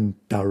determine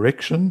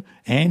direction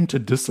and to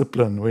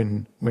discipline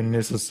when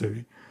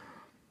necessary.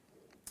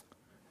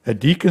 A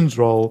deacon's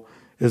role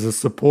is a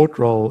support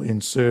role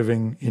in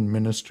serving in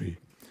ministry.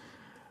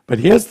 But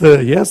here's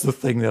the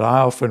thing that I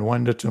often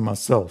wonder to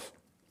myself.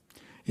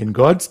 In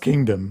God's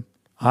kingdom,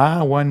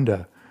 I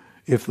wonder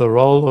if the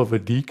role of a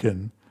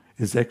deacon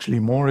is actually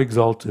more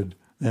exalted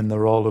than the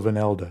role of an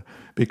elder.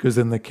 Because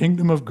in the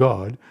kingdom of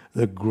God,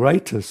 the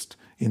greatest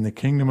in the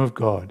kingdom of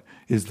God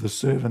is the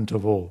servant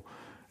of all.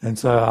 And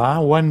so I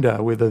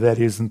wonder whether that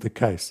isn't the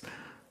case.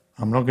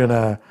 I'm not going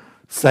to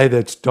say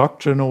that's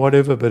doctrine or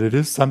whatever, but it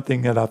is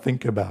something that I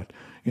think about.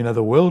 You know,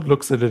 the world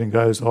looks at it and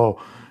goes,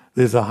 oh,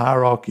 there's a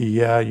hierarchy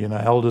here, you know,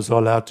 elders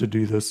are allowed to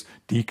do this,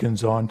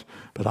 deacons aren't.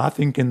 But I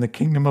think in the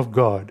kingdom of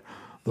God,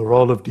 the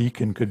role of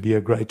deacon could be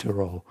a greater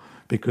role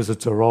because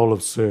it's a role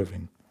of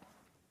serving.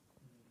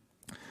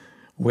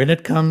 When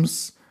it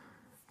comes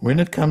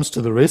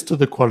to the rest of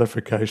the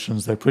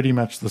qualifications, they're pretty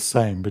much the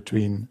same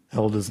between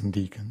elders and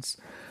deacons.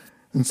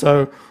 And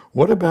so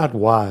what about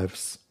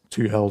wives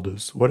to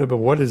elders?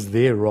 What is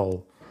their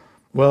role?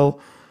 Well,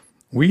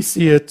 we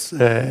see it,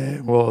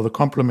 the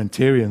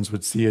complementarians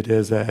would see it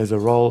as a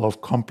role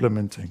of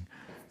complementing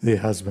their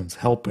husbands,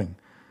 helping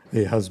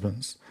their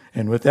husbands.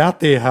 And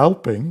without their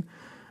helping,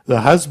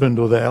 the husband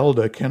or the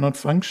elder cannot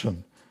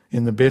function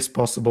in the best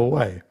possible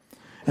way.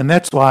 And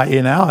that's why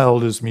in our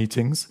elders'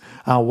 meetings,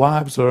 our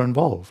wives are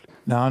involved.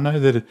 Now, I know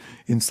that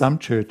in some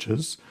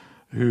churches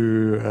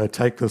who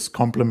take this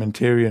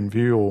complementarian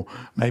view or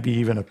maybe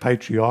even a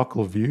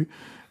patriarchal view,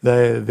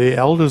 their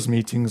elders'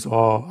 meetings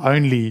are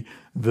only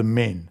the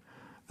men.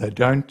 They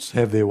don't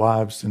have their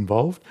wives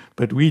involved,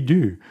 but we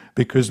do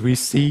because we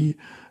see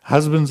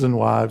husbands and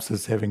wives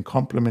as having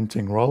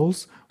complementing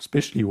roles,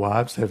 especially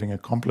wives having a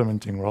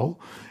complementing role.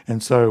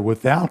 And so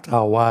without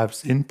our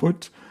wives'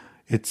 input,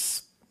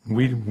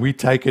 we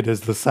take it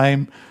as the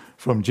same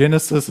from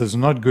Genesis. It's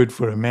not good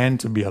for a man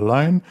to be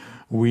alone.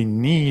 We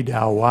need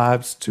our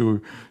wives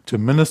to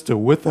minister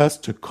with us,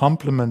 to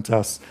complement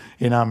us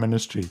in our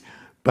ministry.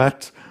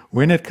 But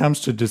when it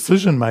comes to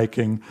decision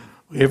making,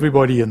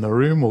 everybody in the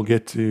room will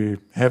get to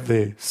have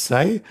their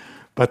say,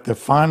 but the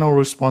final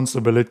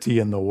responsibility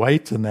and the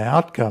weight and the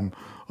outcome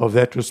of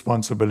that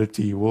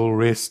responsibility will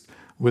rest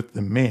with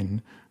the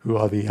men who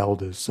are the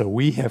elders. So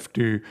we have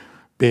to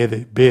bear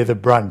the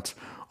brunt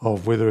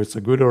of whether it's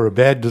a good or a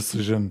bad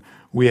decision.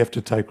 We have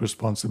to take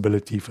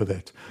responsibility for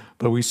that.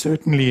 But we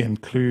certainly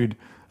include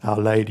our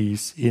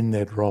ladies in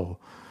that role.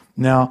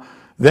 Now,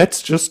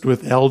 that's just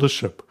with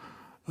eldership,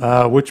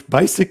 which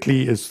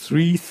basically is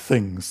three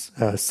things: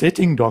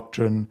 setting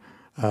doctrine,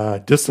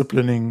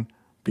 disciplining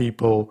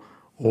people,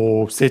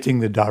 or setting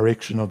the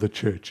direction of the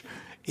church.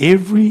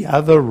 Every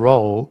other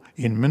role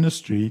in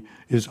ministry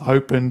is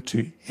open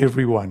to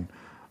everyone,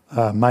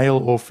 male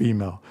or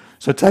female.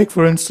 So take,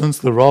 for instance,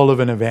 the role of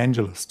an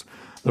evangelist.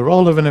 The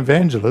role of an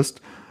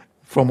evangelist,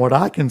 from what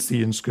I can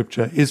see in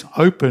Scripture, is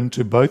open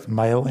to both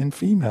male and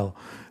female.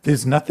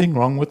 There's nothing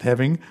wrong with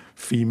having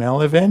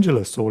female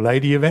evangelists or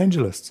lady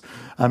evangelists.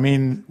 I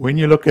mean, when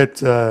you look at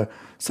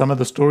some of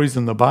the stories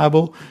in the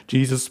Bible,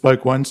 Jesus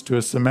spoke once to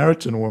a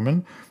Samaritan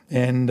woman,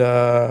 and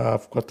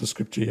I've got the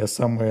scripture here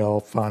somewhere, I'll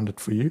find it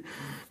for you.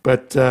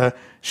 But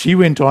she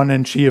went on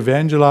and she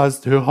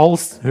evangelized her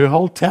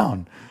whole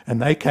town,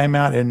 and they came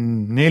out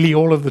and nearly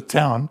all of the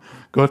town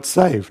got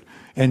saved.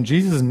 And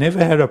Jesus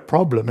never had a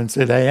problem and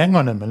said, hey, hang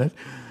on a minute,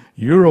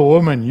 you're a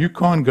woman, you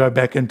can't go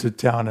back into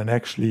town and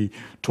actually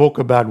talk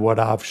about what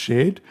I've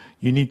shared.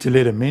 You need to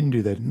let a man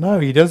do that. No,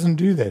 he doesn't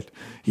do that.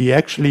 He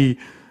actually,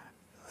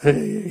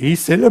 he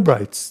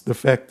celebrates the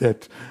fact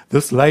that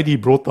this lady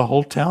brought the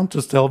whole town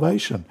to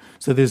salvation.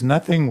 So there's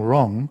nothing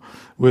wrong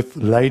with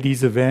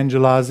ladies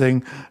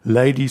evangelizing,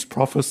 ladies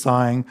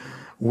prophesying.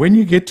 When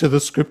you get to the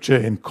scripture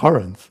in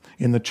Corinth,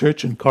 in the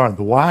church in Corinth,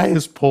 why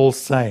is Paul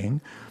saying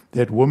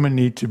that women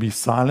need to be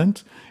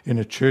silent in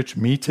a church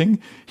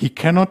meeting? He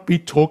cannot be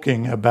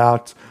talking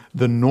about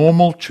the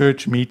normal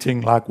church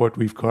meeting like what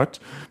we've got,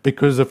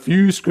 because a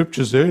few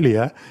scriptures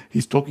earlier,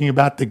 he's talking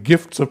about the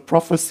gifts of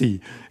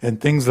prophecy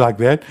and things like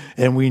that.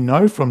 And we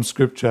know from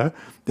scripture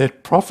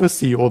that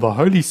prophecy or the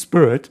Holy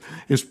Spirit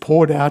is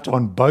poured out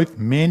on both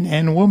men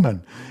and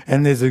women.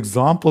 And there's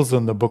examples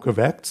in the book of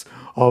Acts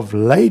of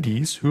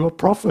ladies who are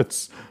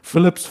prophets.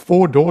 Philip's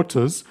 4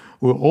 daughters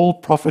were all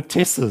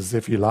prophetesses,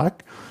 if you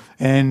like.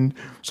 And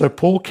so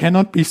Paul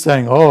cannot be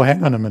saying, oh,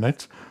 hang on a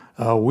minute,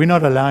 we're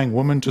not allowing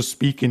women to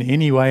speak in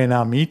any way in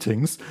our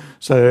meetings.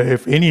 So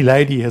if any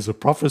lady has a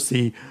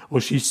prophecy,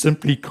 or she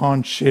simply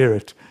can't share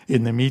it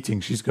in the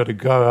meeting, she's got to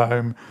go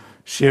home,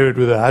 share it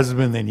with her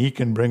husband, then he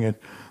can bring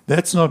it.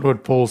 That's not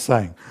what Paul's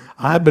saying.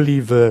 I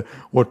believe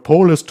what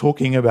Paul is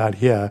talking about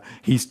here,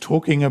 he's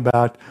talking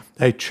about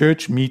a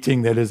church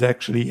meeting that is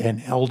actually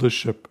an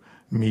eldership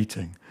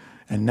meeting.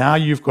 And now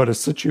you've got a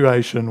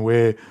situation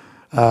where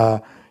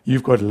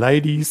you've got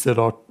ladies that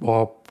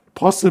are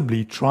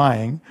possibly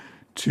trying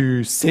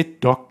to set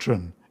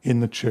doctrine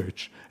in the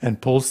church.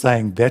 And Paul's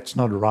saying that's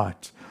not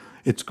right.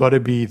 It's got to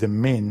be the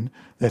men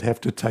that have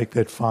to take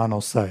that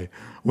final say.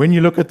 When you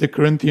look at the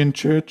Corinthian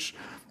church,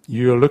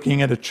 you're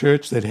looking at a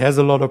church that has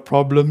a lot of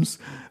problems.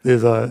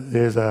 There's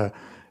a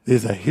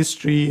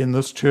history in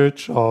this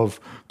church of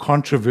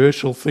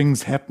controversial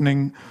things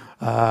happening.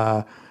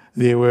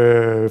 There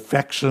were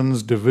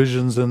factions,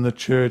 divisions in the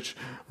church,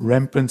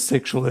 rampant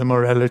sexual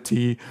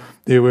immorality.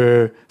 There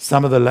were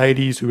some of the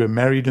ladies who were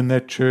married in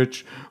that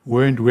church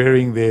weren't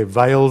wearing their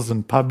veils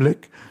in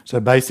public. So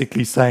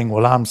basically saying,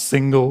 well, I'm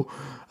single,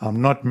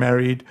 I'm not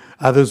married.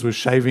 Others were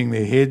shaving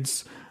their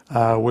heads,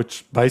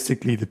 which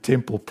basically the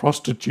temple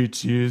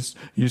prostitutes used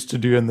to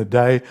do in the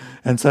day.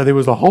 And so there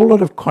was a whole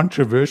lot of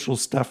controversial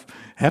stuff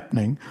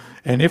happening.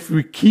 And if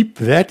we keep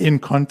that in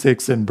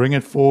context and bring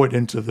it forward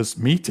into this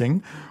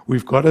meeting,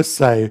 we've got to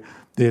say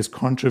there's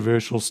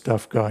controversial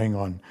stuff going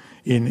on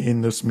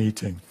in this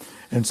meeting.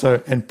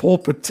 And Paul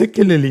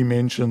particularly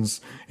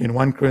mentions in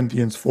 1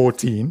 Corinthians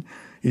 14,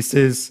 he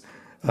says,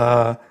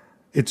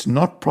 it's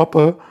not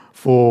proper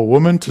for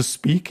women to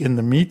speak in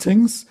the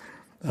meetings.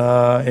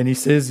 And he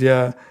says,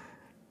 yeah,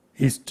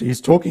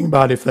 he's talking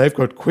about if they've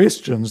got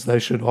questions, they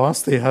should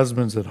ask their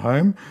husbands at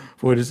home,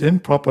 for it is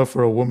improper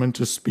for a woman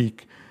to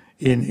speak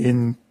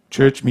in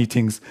church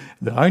meetings.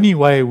 The only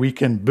way we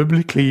can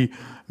biblically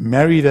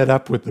marry that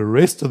up with the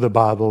rest of the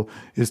Bible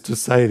is to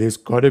say there's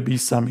got to be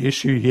some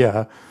issue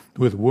here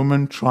with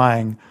women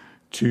trying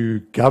to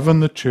govern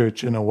the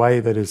church in a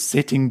way that is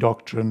setting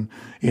doctrine,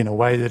 in a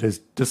way that is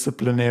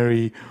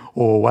disciplinary,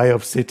 or a way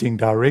of setting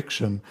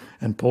direction.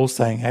 And Paul's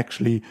saying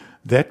actually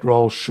that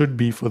role should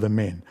be for the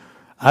men.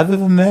 Other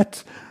than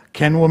that,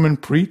 can women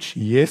preach?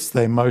 Yes,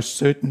 they most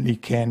certainly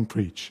can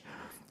preach.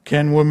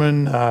 Can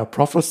women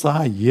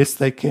prophesy? Yes,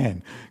 they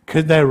can.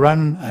 Could they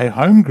run a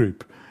home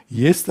group?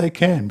 Yes, they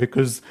can,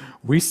 because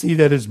we see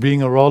that as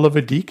being a role of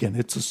a deacon.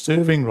 It's a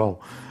serving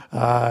role.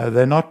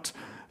 They're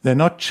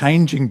not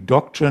changing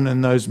doctrine in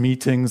those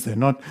meetings. They're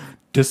not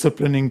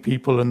disciplining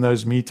people in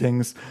those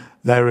meetings.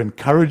 They're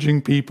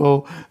encouraging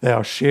people. They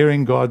are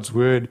sharing God's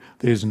word.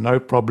 There's no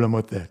problem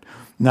with that.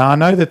 Now, I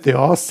know that there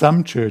are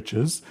some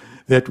churches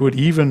that would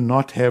even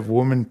not have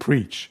women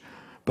preach,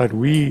 but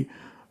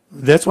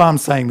that's why I'm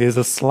saying there's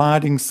a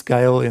sliding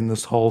scale in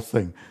this whole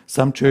thing.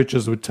 Some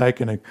churches would take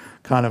a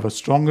kind of a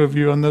stronger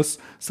view on this.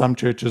 Some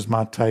churches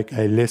might take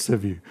a lesser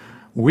view.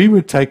 We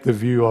would take the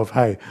view of,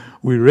 hey,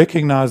 we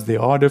recognize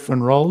there are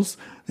different roles.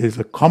 There's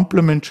a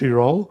complementary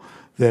role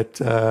that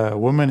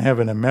women have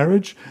in a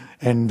marriage,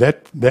 and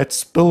that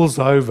spills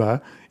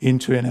over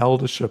into an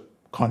eldership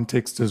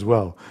context as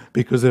well.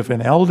 Because if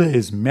an elder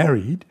is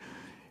married,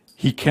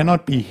 he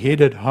cannot be head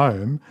at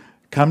home,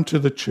 come to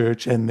the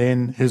church, and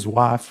then his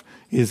wife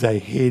is a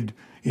head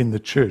in the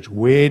church.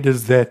 Where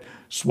does that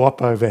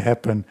swap over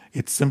happen?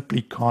 It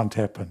simply can't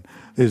happen.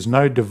 There's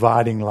no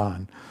dividing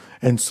line.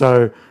 And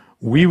so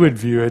we would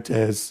view it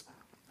as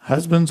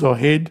husbands are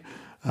head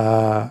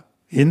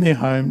in their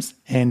homes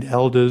and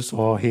elders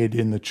are head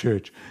in the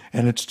church.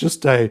 And it's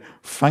just a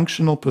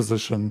functional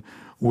position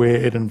where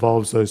it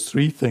involves those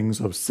three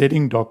things of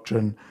setting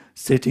doctrine,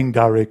 setting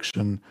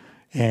direction,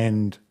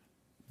 and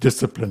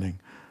disciplining.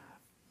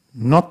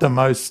 Not the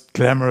most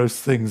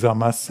glamorous things, I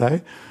must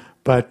say,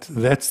 but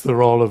that's the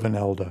role of an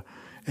elder.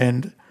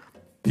 And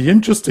the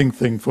interesting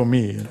thing for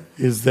me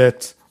is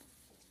that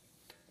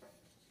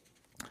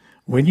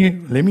let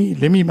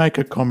me make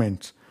a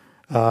comment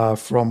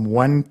from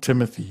 1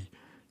 Timothy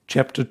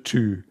chapter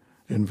 2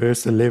 in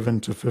verse 11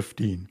 to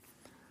 15.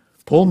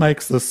 Paul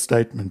makes this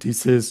statement. He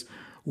says,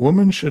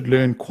 "Women should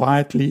learn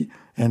quietly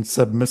and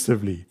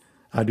submissively.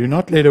 I do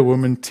not let a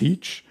woman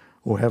teach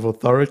or have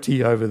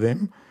authority over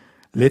them.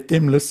 Let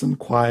them listen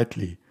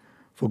quietly.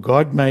 For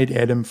God made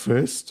Adam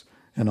first,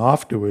 and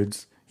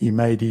afterwards he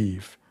made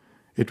Eve.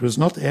 It was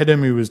not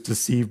Adam who was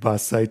deceived by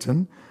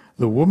Satan.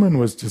 The woman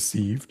was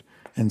deceived,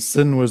 and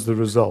sin was the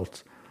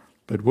result.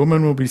 But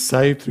women will be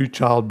saved through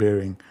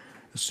childbearing,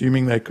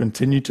 assuming they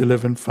continue to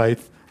live in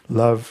faith,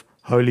 love,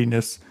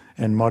 holiness,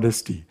 and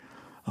modesty."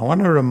 I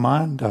want to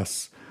remind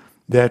us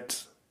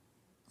that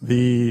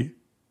the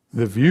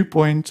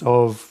viewpoint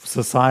of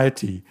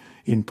society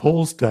in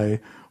Paul's day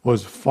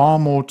was far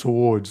more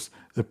towards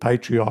the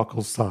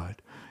patriarchal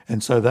side.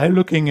 And so they're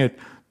looking at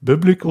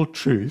biblical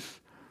truth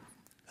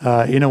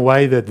in a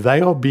way that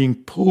they are being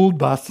pulled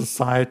by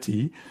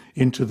society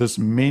into this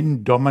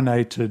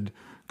men-dominated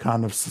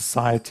kind of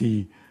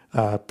society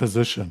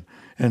position.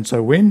 And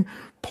so when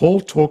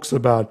Paul talks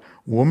about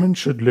women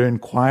should learn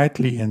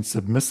quietly and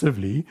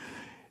submissively,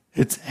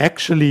 it's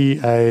actually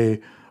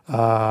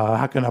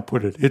how can I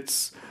put it?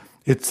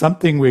 It's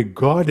something where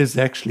God is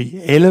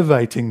actually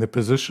elevating the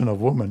position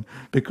of women,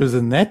 because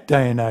in that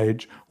day and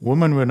age,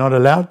 women were not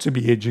allowed to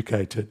be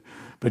educated.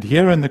 But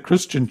here in the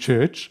Christian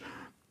church,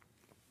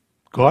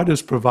 God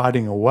is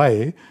providing a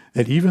way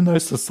that even though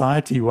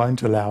society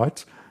won't allow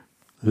it,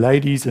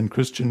 ladies in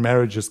Christian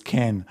marriages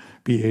can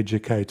be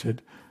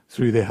educated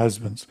through their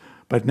husbands.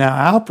 But now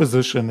our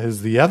position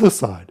is the other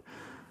side.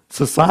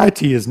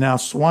 Society has now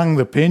swung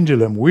the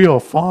pendulum. We are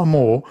far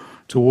more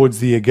towards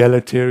the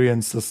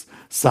egalitarian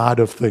side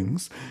of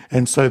things.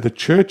 And so the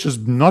church is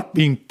not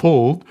being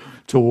pulled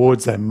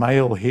towards a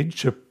male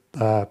headship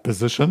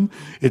position.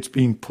 It's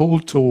being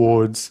pulled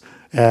towards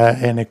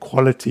an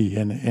equality,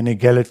 an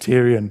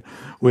egalitarian,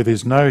 where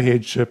there's no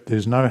headship,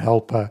 there's no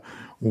helper.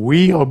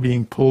 We are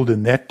being pulled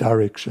in that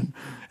direction.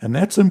 And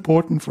that's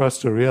important for us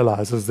to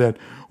realize, is that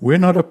we're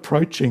not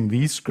approaching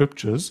these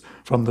scriptures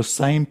from the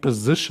same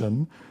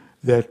position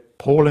that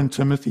Paul and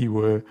Timothy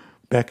were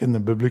back in the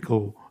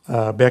biblical,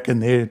 back in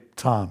their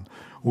time.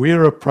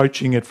 We're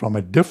approaching it from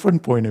a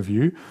different point of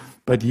view,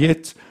 but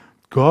yet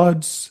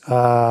God's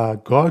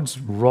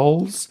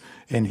roles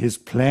and his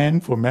plan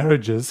for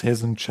marriages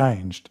hasn't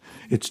changed.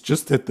 It's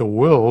just that the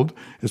world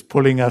is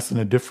pulling us in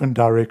a different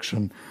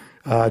direction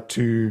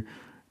to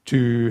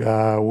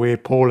where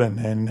Paul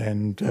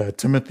and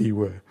Timothy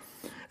were.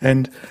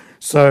 And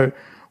so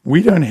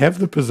we don't have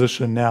the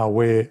position now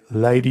where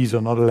ladies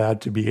are not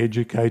allowed to be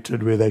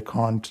educated, where they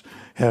can't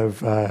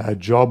have a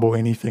job or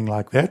anything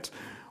like that.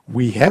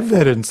 We have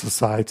that in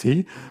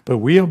society, but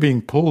we are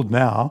being pulled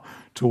now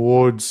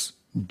towards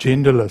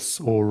genderless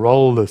or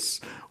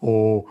role-less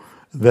or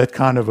that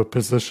kind of a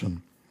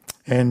position.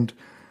 And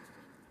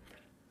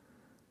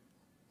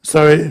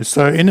so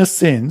in a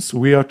sense,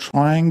 we are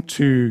trying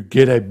to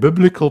get a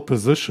biblical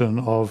position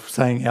of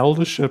saying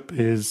eldership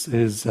is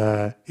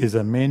a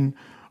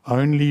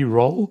men-only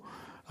role.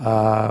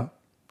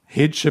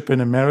 Headship in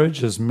a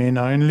marriage is men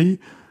only.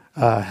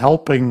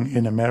 Helping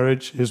in a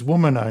marriage is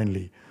woman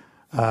only.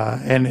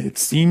 And it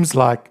seems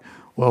like,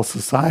 well,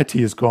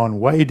 society has gone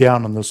way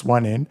down on this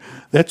one end.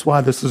 That's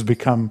why this has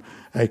become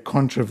a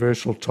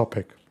controversial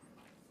topic.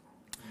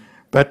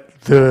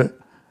 But the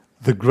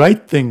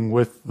great thing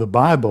with the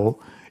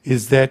Bible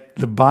is that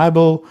the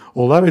Bible,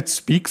 although it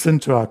speaks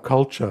into our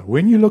culture,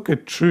 when you look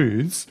at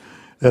truths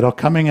that are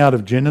coming out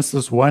of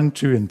Genesis 1,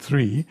 2, and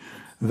 3,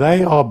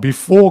 they are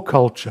before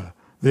culture.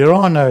 There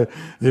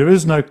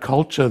is no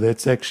culture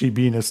that's actually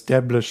been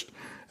established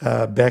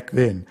back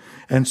then.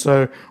 And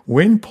so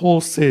when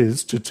Paul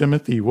says to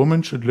Timothy,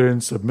 women should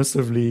learn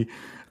submissively,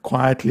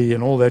 quietly,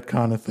 and all that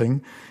kind of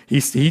thing,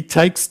 he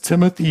takes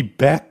Timothy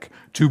back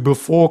to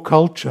before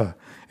culture.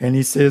 And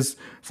he says,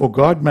 for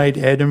God made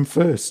Adam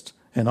first,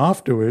 and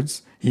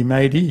afterwards he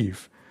made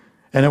Eve.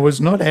 And it was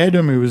not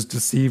Adam who was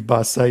deceived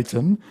by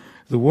Satan.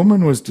 The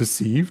woman was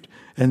deceived,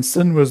 and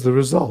sin was the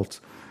result.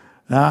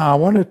 Now, I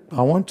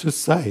want to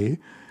say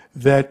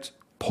that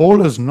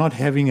Paul is not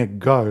having a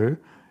go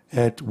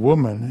at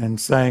women and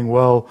saying,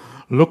 well,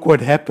 look what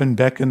happened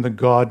back in the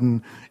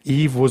garden.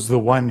 Eve was the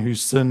one who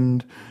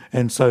sinned,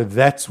 and so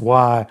that's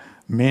why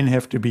men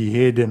have to be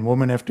head and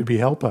women have to be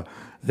helper.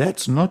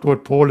 That's not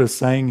what Paul is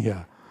saying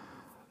here.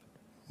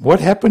 What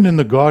happened in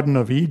the Garden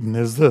of Eden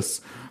is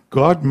this.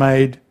 God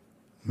made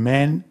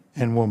man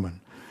and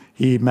woman.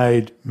 He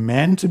made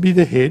man to be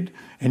the head,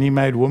 and he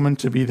made woman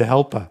to be the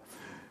helper.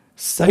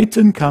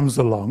 Satan comes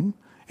along,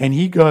 and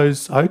he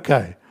goes,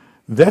 okay,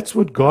 that's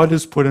what God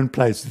has put in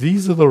place.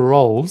 These are the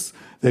roles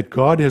that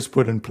God has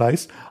put in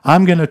place.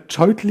 I'm going to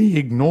totally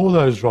ignore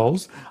those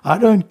roles. I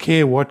don't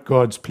care what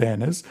God's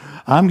plan is.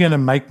 I'm going to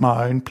make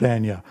my own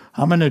plan here.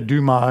 I'm going to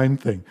do my own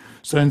thing.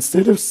 So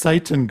instead of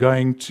Satan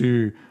going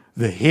to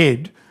the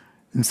head,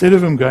 instead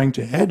of him going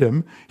to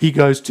Adam, he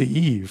goes to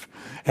Eve.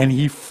 And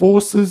he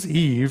forces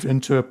Eve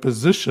into a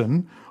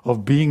position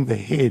of being the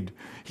head.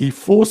 He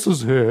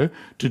forces her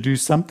to do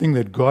something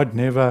that God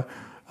never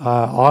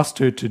asked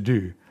her to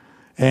do.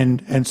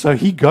 And so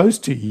he goes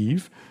to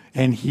Eve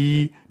and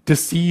he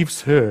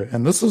deceives her.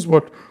 And this is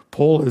what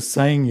Paul is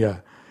saying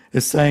here,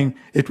 is saying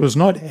it was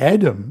not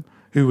Adam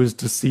who was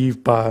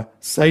deceived by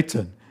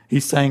Satan.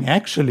 He's saying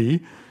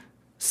actually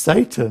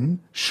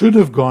Satan should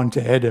have gone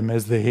to Adam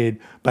as the head,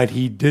 but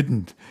he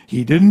didn't.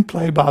 He didn't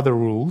play by the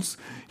rules.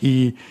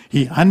 He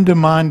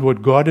undermined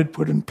what God had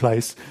put in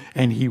place,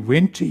 and he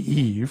went to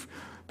Eve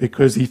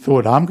because he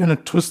thought, I'm going to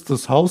twist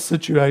this whole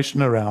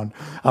situation around.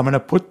 I'm going to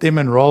put them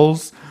in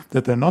roles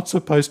that they're not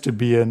supposed to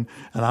be in,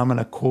 and I'm going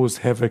to cause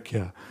havoc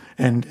here.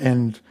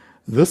 And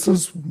this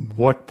is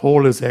what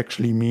Paul is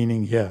actually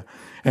meaning here.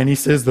 And he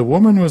says the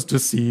woman was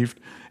deceived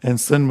and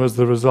sin was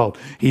the result.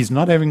 He's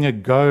not having a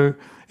go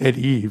at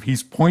Eve.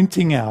 He's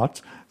pointing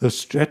out the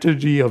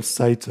strategy of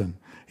Satan.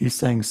 He's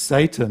saying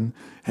Satan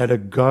had a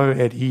go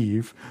at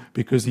Eve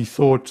because he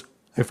thought,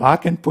 if I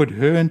can put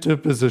her into a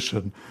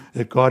position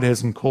that God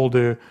hasn't called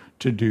her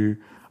to do,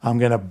 I'm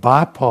going to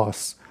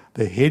bypass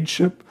the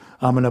headship.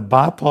 I'm going to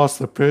bypass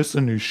the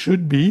person who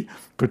should be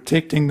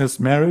protecting this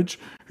marriage,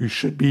 who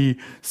should be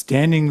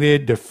standing there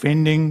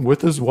defending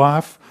with his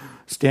wife,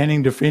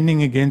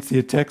 defending against the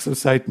attacks of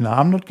Satan.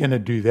 I'm not going to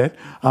do that.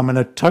 I'm going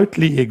to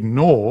totally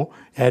ignore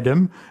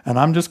Adam, and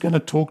I'm just going to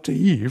talk to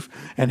Eve,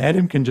 and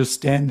Adam can just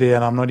stand there,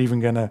 and I'm not even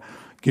going to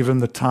give him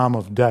the time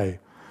of day.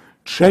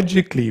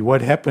 Tragically,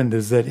 what happened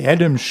is that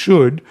Adam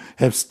should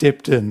have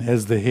stepped in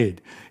as the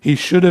head. He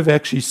should have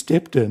actually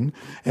stepped in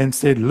and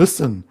said,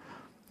 listen,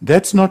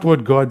 that's not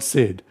what God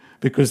said,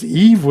 because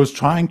Eve was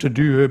trying to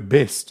do her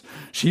best.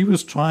 She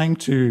was trying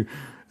to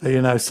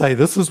say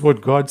this is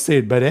what God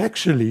said, but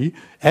actually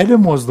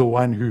Adam was the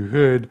one who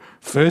heard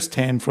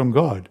firsthand from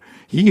God.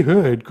 He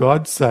heard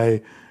God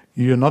say,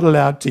 you're not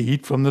allowed to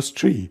eat from this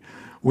tree.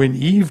 When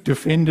Eve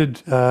defended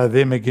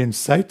them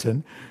against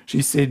Satan,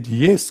 she said,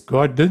 yes,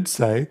 God did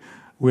say,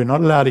 we're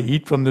not allowed to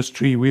eat from this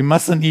tree. We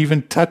mustn't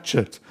even touch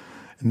it.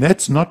 And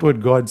that's not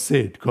what God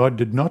said. God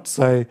did not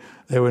say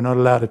they were not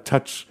allowed to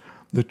touch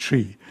the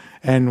tree.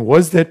 And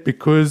was that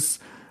because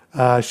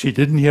she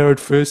didn't hear it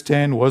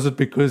firsthand? Was it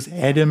because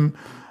Adam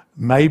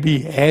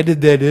maybe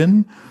added that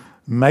in?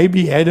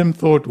 Maybe Adam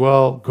thought,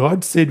 well,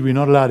 God said we're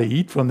not allowed to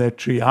eat from that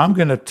tree. I'm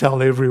going to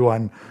tell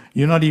everyone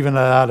you're not even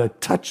allowed to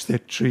touch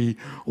that tree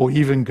or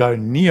even go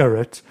near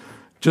it,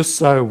 just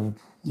so,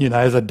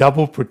 as a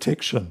double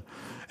protection.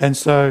 And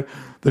so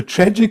the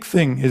tragic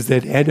thing is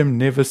that Adam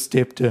never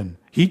stepped in.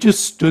 He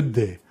just stood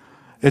there.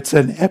 It's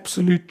an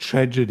absolute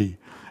tragedy.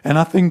 And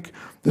I think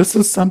this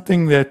is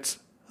something that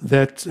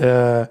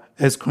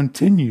has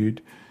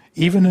continued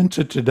even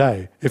into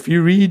today. If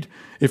you read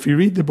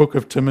the book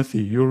of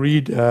Timothy, you'll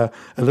read a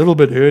little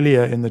bit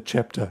earlier in the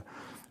chapter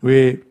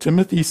where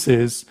Timothy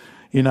says,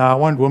 I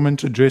want women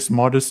to dress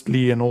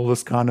modestly and all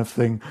this kind of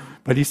thing.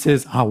 But he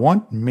says, I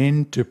want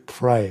men to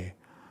pray.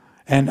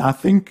 And I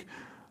think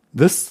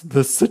the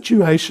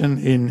situation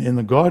in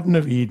the Garden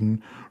of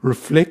Eden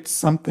reflects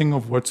something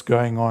of what's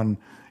going on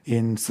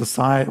in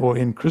society or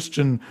in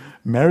Christian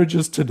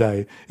marriages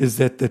today, is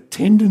that the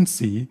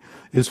tendency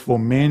is for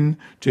men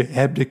to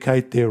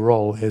abdicate their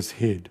role as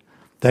head.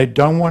 They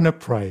don't want to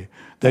pray.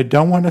 They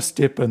don't want to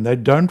step in. They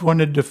don't want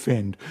to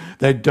defend.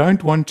 They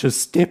don't want to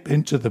step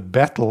into the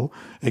battle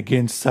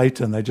against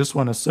Satan. They just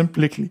want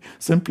to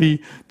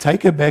simply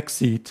take a back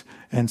seat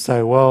and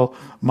say, well,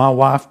 my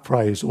wife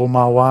prays, or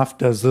my wife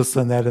does this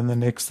and that and the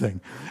next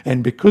thing.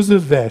 And because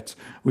of that,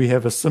 we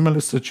have a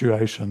similar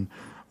situation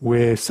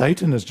where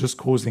Satan is just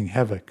causing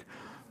havoc.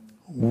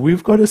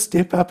 We've got to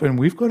step up and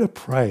we've got to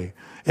pray.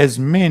 As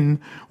men,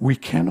 we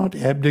cannot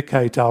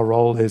abdicate our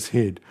role as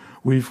head.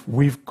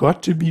 We've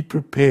got to be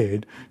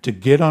prepared to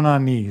get on our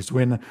knees.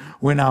 When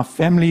our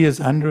family is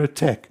under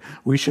attack,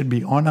 we should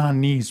be on our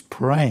knees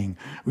praying.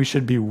 We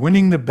should be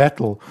winning the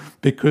battle,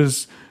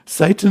 because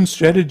Satan's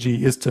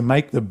strategy is to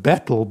make the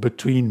battle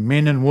between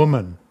men and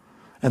women.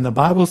 And the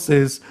Bible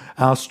says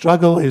our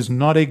struggle is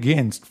not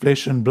against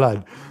flesh and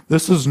blood.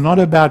 This is not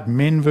about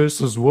men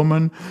versus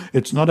women.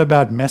 It's not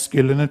about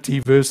masculinity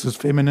versus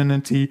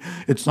femininity.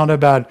 It's not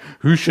about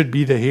who should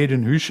be the head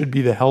and who should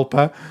be the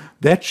helper.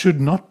 That should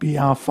not be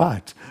our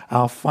fight.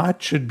 Our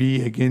fight should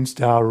be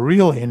against our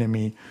real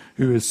enemy,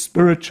 who is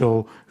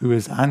spiritual, who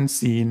is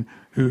unseen,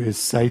 who is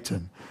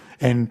Satan.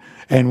 And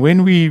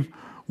when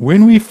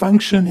we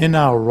function in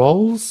our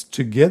roles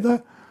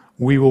together,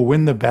 we will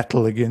win the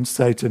battle against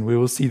Satan. We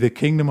will see the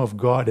kingdom of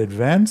God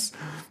advance.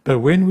 But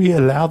when we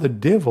allow the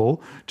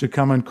devil to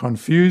come and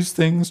confuse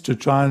things, to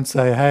try and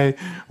say, hey,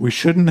 we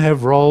shouldn't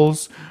have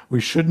roles,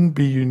 we shouldn't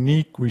be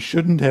unique, we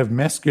shouldn't have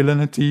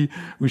masculinity,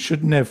 we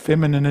shouldn't have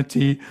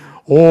femininity,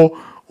 or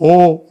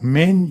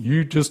men,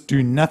 you just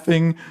do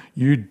nothing,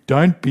 you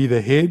don't be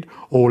the head,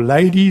 or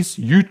ladies,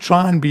 you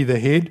try and be the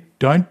head,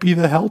 don't be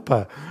the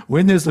helper.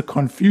 When there's a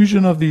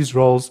confusion of these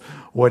roles,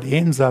 what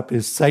ends up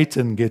is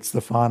Satan gets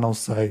the final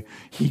say.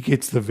 He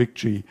gets the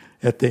victory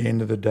at the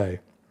end of the day.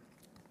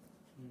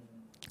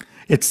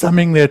 It's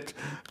something that,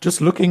 just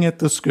looking at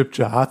the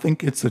scripture, I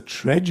think it's a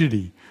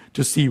tragedy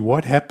to see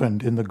what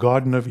happened in the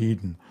Garden of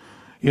Eden.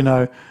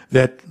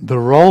 That the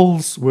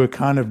roles were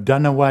kind of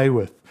done away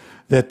with,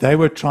 that they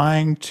were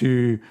trying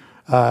to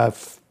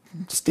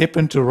step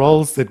into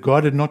roles that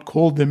God had not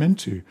called them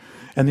into.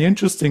 And the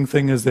interesting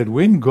thing is that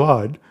when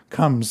God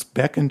comes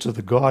back into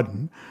the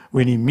garden,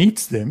 when he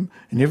meets them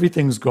and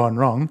everything's gone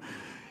wrong,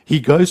 he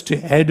goes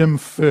to Adam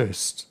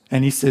first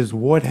and he says,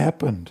 what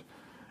happened?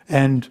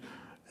 And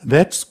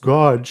that's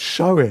God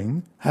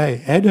showing,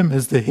 hey, Adam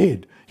is the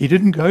head. He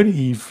didn't go to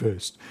Eve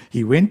first.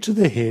 He went to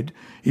the head.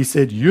 He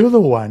said, you're the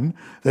one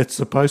that's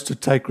supposed to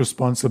take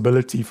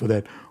responsibility for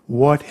that.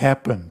 What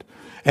happened?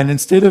 And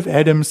instead of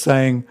Adam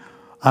saying,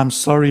 I'm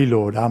sorry,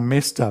 Lord, I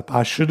messed up.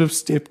 I should have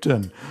stepped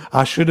in.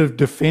 I should have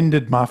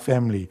defended my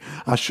family.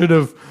 I should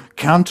have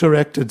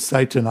counteracted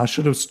Satan. I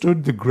should have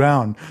stood the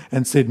ground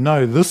and said,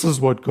 no, this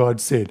is what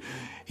God said.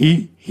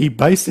 He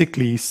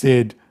basically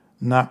said,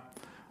 no,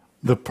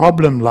 the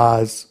problem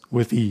lies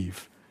with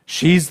Eve.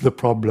 She's the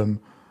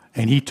problem.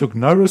 And he took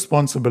no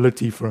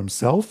responsibility for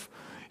himself.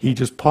 He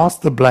just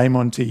passed the blame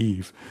on to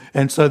Eve.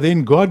 And so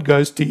then God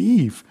goes to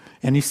Eve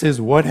And he says,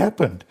 what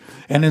happened?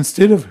 And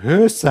instead of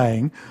her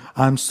saying,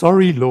 I'm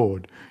sorry,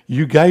 Lord,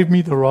 you gave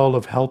me the role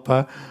of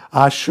helper.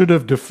 I should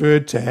have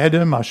deferred to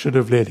Adam. I should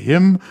have let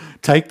him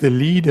take the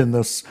lead in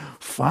this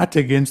fight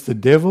against the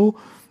devil.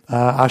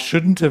 I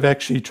shouldn't have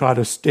actually tried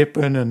to step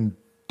in and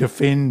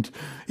defend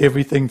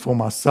everything for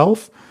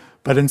myself.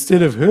 But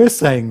instead of her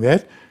saying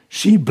that,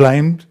 she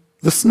blamed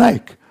the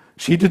snake.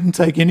 She didn't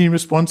take any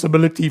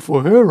responsibility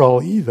for her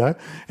role either,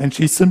 and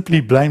she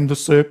simply blamed the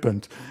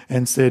serpent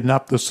and said,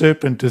 nope, the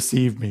serpent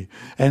deceived me.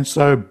 And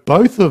so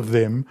both of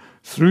them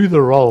threw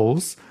the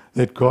roles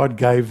that God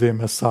gave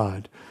them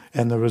aside.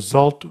 And the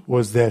result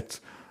was that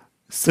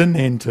sin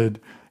entered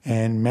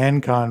and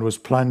mankind was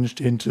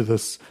plunged into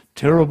this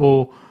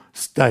terrible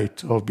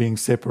state of being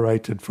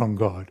separated from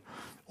God.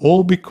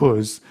 All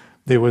because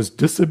there was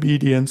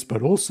disobedience,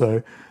 but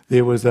also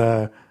there was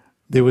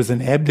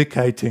an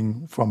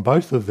abdicating from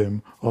both of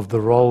them of the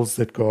roles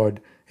that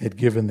God had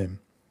given them.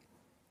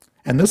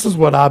 And this is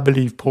what I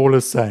believe Paul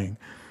is saying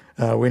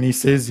when he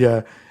says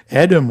here,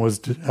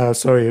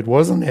 it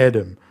wasn't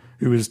Adam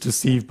who was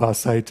deceived by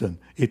Satan,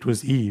 it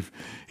was Eve.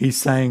 He's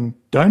saying,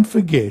 don't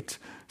forget,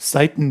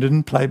 Satan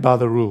didn't play by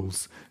the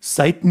rules.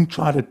 Satan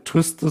tried to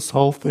twist this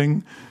whole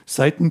thing.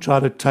 Satan tried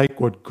to take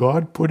what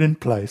God put in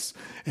place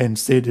and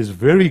said is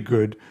very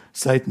good.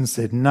 Satan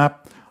said, nope,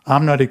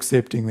 I'm not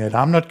accepting that.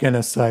 I'm not going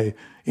to say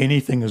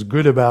anything is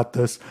good about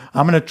this.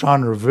 I'm going to try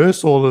and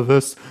reverse all of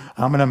this.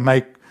 I'm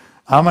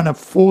going to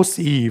force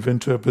Eve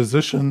into a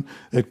position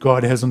that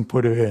God hasn't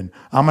put her in.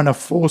 I'm going to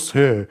force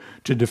her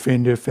to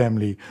defend her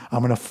family. I'm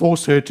going to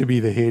force her to be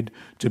the head,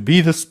 to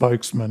be the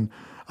spokesman.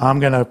 I'm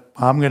going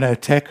to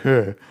attack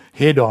her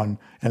head on,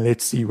 and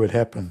let's see what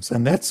happens.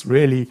 And that's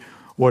really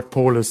what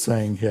Paul is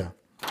saying here.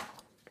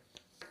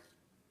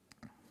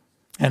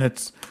 And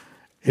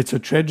it's a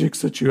tragic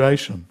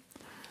situation.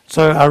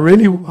 So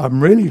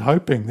I'm really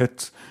hoping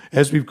that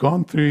as we've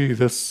gone through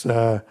this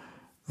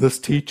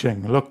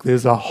teaching, look,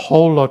 there's a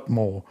whole lot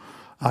more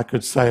I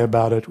could say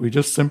about it. We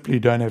just simply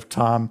don't have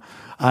time.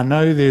 I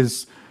know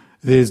there's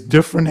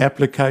different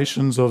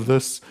applications of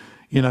this.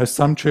 You know,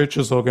 some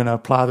churches are going to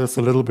apply this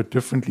a little bit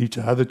differently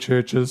to other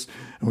churches,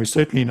 and we're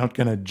certainly not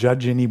going to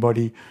judge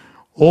anybody.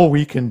 All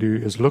we can do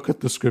is look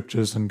at the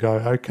scriptures and go,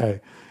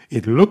 okay,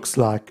 it looks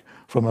like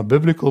from a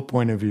biblical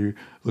point of view,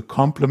 the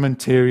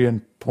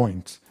complementarian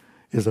point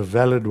is a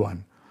valid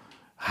one.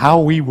 How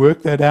we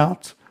work that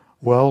out,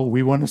 well,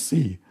 we want to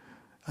see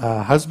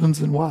husbands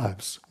and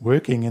wives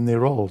working in their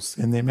roles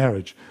in their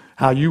marriage.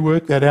 How you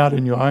work that out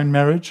in your own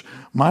marriage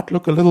might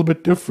look a little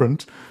bit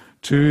different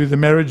to the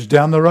marriage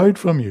down the road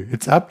from you.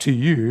 It's up to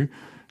you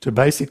to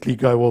basically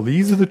go, well,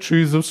 these are the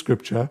truths of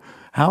Scripture.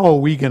 How are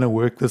we going to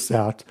work this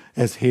out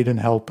as head and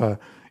helper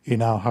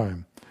in our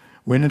home?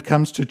 When it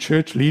comes to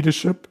church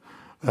leadership,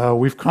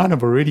 we've kind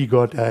of already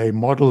got a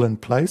model in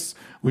place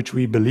which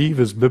we believe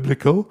is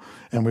biblical,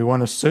 and we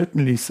want to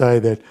certainly say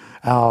that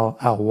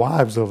our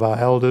wives of our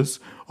elders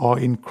are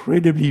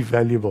incredibly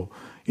valuable.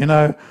 You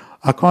know,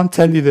 I can't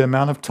tell you the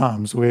amount of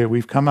times where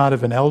we've come out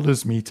of an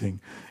elders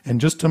meeting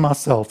and just to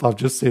myself, I've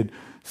just said,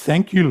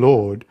 thank you,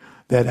 Lord,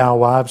 that our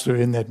wives were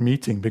in that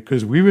meeting,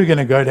 because we were going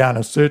to go down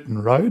a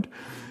certain road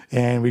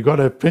and we got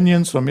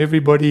opinions from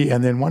everybody,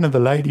 and then one of the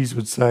ladies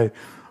would say,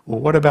 well,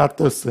 what about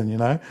this?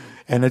 And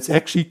it's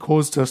actually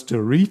caused us to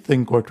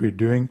rethink what we're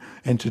doing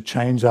and to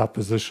change our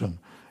position.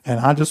 And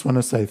I just want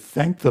to say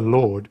thank the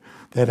Lord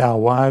that our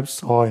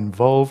wives are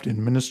involved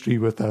in ministry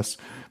with us,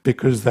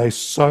 because they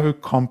so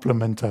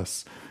complement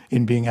us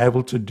in being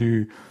able to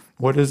do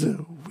what is it?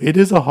 It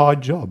is a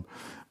hard job.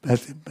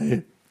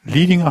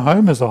 Leading a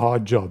home is a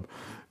hard job.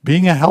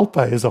 Being a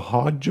helper is a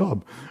hard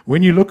job.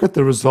 When you look at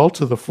the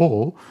result of the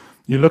fall,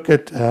 you look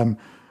at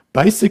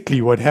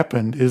basically what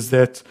happened is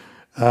that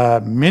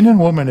men and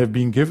women have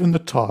been given the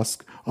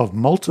task of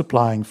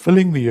multiplying,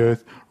 filling the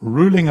earth,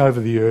 ruling over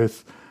the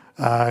earth,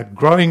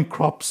 growing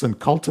crops and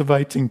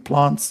cultivating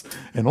plants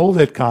and all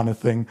that kind of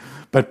thing.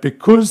 But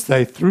because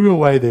they threw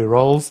away their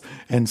roles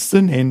and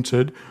sin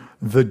entered,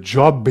 the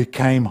job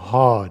became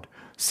hard.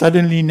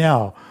 Suddenly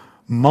now,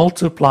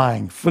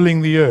 multiplying,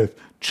 filling the earth,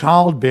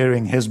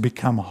 childbearing has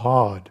become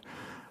hard.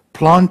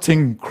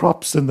 Planting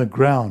crops in the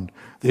ground,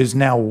 there's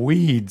now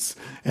weeds,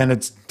 and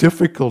it's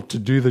difficult to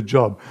do the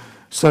job.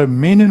 So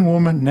men and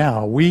women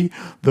now,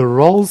 the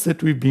roles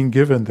that we've been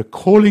given, the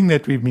calling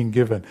that we've been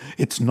given,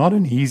 it's not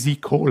an easy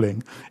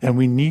calling, and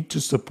we need to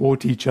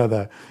support each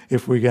other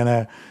if we're going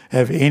to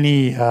have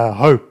any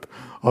hope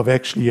of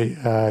actually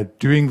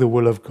doing the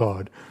will of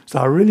God. So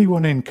I really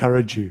want to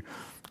encourage you,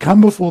 come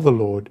before the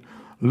Lord,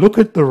 look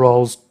at the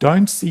roles,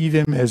 don't see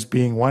them as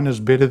being one is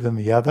better than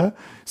the other.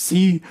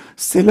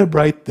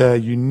 Celebrate the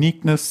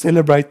uniqueness,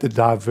 celebrate the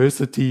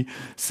diversity,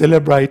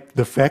 celebrate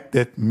the fact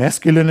that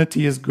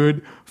masculinity is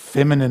good,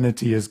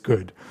 femininity is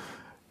good.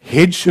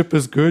 Headship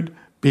is good,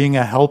 being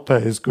a helper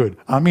is good.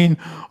 I mean,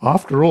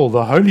 after all,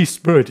 the Holy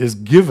Spirit is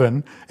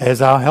given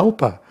as our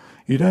helper.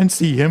 You don't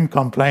see him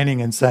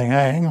complaining and saying,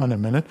 hey, hang on a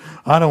minute,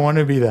 I don't want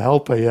to be the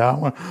helper here.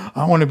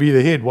 I want to be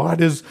the head. Why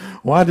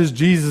does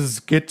Jesus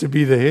get to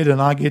be the head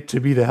and I get to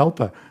be the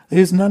helper?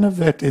 There's none of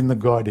that in the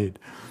Godhead.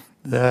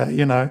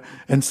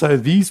 And so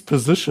these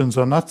positions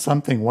are not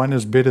something one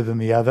is better than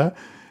the other.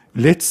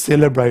 Let's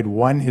celebrate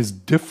one is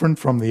different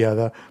from the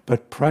other,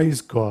 but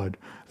praise God.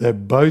 They're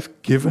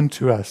both given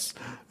to us.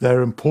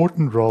 They're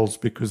important roles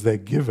because they're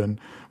given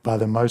by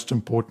the most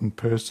important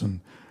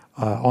person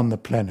on the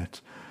planet.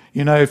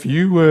 If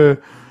you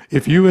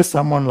were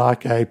someone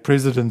like a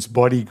president's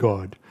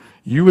bodyguard,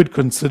 you would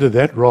consider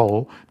that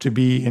role to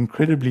be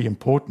incredibly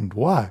important.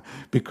 Why?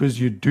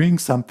 Because you're doing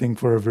something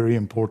for a very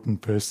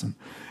important person.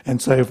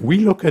 And so if we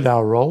look at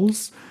our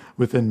roles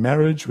within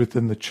marriage,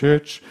 within the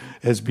church,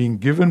 as being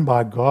given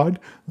by God,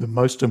 the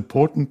most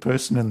important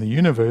person in the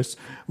universe,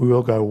 we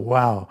will go,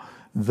 wow,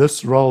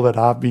 this role that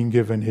I've been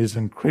given is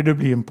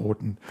incredibly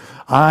important.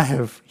 I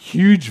have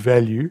huge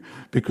value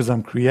because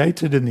I'm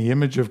created in the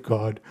image of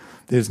God.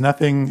 There's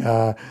nothing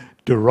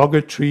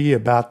derogatory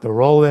about the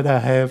role that I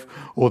have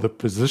or the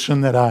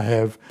position that I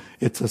have.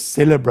 It's a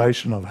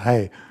celebration of,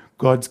 hey,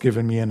 God's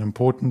given me an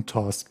important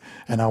task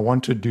and I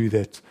want to do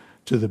that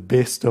to the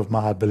best of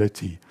my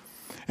ability.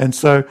 And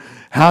so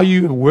how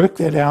you work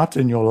that out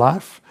in your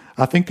life,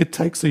 I think it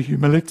takes a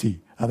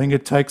humility. I think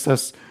it takes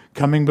us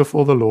coming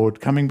before the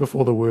Lord, coming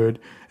before the Word,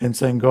 and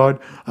saying, God,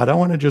 I don't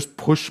want to just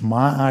push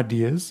my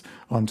ideas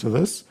onto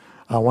this.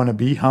 I want to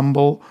be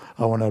humble.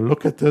 I want to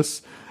look at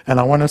this, and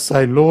I want to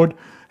say, Lord,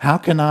 how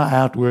can I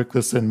outwork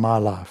this in my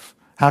life?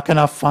 How can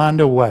I find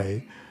a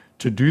way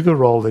to do the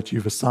role that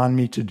you've assigned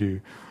me to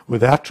do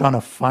without trying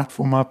to fight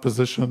for my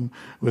position,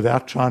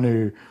 without trying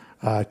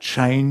to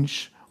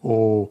change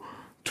or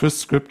twist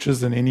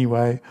scriptures in any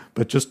way,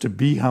 but just to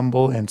be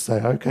humble and say,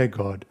 okay,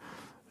 God,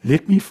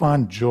 let me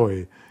find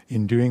joy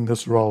in doing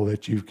this role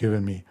that you've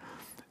given me.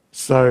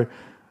 So,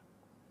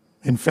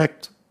 in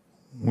fact,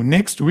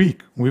 next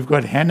week, we've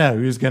got Hannah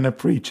who's going to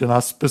preach, and I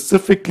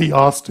specifically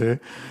asked her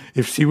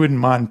if she wouldn't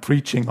mind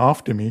preaching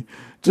after me,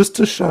 just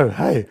to show,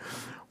 hey,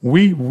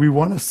 we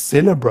want to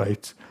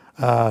celebrate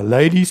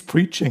ladies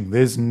preaching.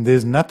 There's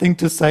nothing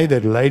to say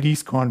that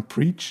ladies can't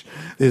preach.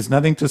 There's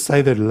nothing to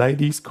say that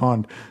ladies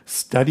can't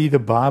study the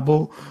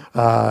Bible.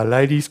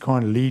 Ladies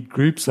can't lead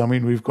groups. I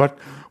mean, we've got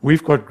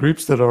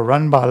groups that are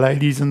run by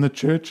ladies in the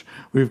church.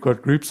 We've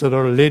got groups that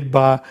are led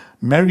by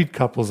married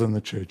couples in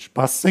the church,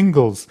 by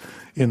singles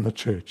in the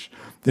church.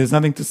 There's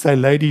nothing to say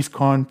ladies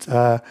can't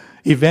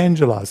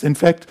evangelize. In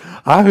fact,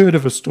 I heard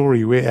of a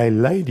story where a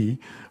lady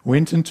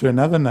went into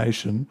another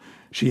nation.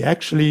 She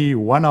actually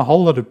won a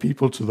whole lot of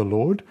people to the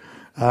Lord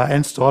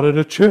and started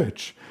a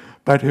church.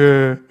 But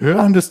her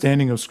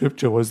understanding of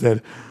Scripture was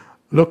that,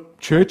 look,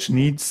 church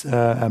needs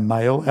a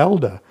male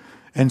elder.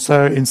 And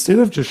so instead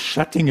of just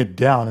shutting it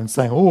down and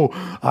saying, oh,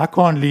 I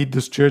can't lead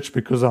this church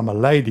because I'm a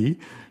lady,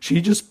 she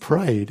just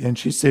prayed and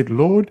she said,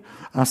 Lord,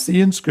 I see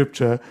in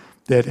Scripture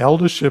that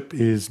eldership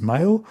is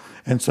male,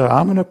 and so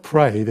I'm going to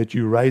pray that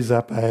you raise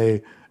up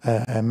a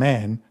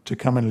man to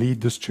come and lead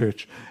this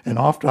church. And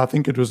after, I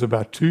think it was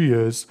about 2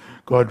 years,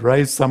 God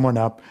raised someone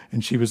up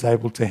and she was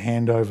able to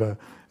hand over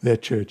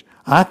that church.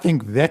 I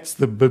think that's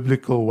the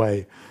biblical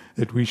way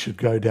that we should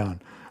go down.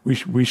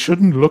 We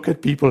shouldn't look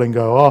at people and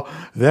go, oh,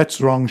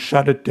 that's wrong,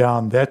 shut it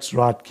down, that's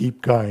right,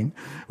 keep going.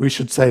 We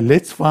should say,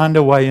 let's find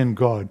a way in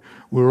God.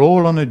 We're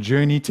all on a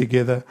journey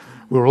together.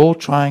 We're all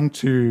trying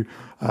to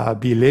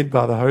be led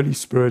by the Holy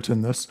Spirit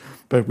in this,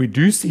 but we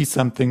do see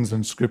some things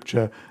in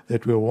Scripture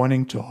that we're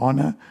wanting to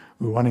honor,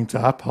 we're wanting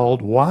to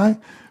uphold. Why?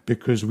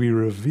 Because we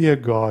revere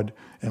God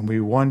and we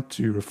want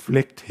to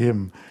reflect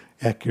Him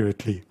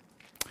accurately.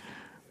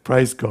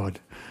 Praise God.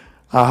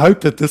 I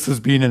hope that this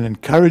has been an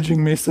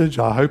encouraging message.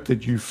 I hope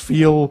that you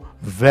feel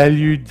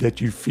valued,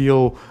 that you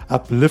feel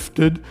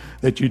uplifted,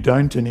 that you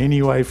don't in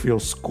any way feel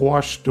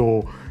squashed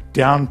or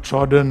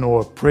downtrodden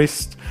or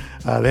oppressed.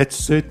 That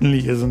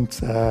certainly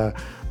isn't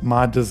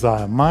my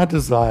desire. My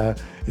desire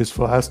is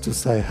for us to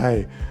say,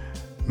 hey,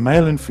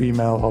 male and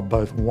female are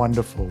both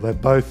wonderful. They're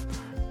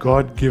both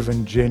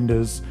God-given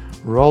genders.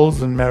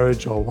 Roles in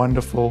marriage are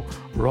wonderful.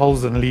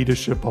 Roles in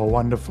leadership are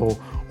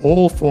wonderful.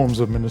 All forms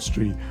of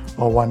ministry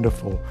are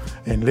wonderful.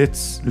 And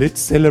let's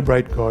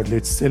celebrate God.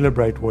 Let's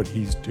celebrate what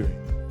He's doing.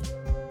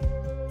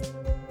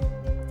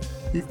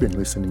 You've been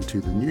listening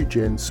to the New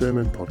Gen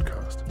Sermon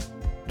Podcast.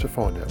 To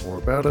find out more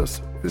about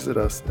us, visit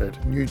us at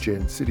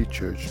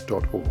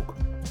newgencitychurch.org.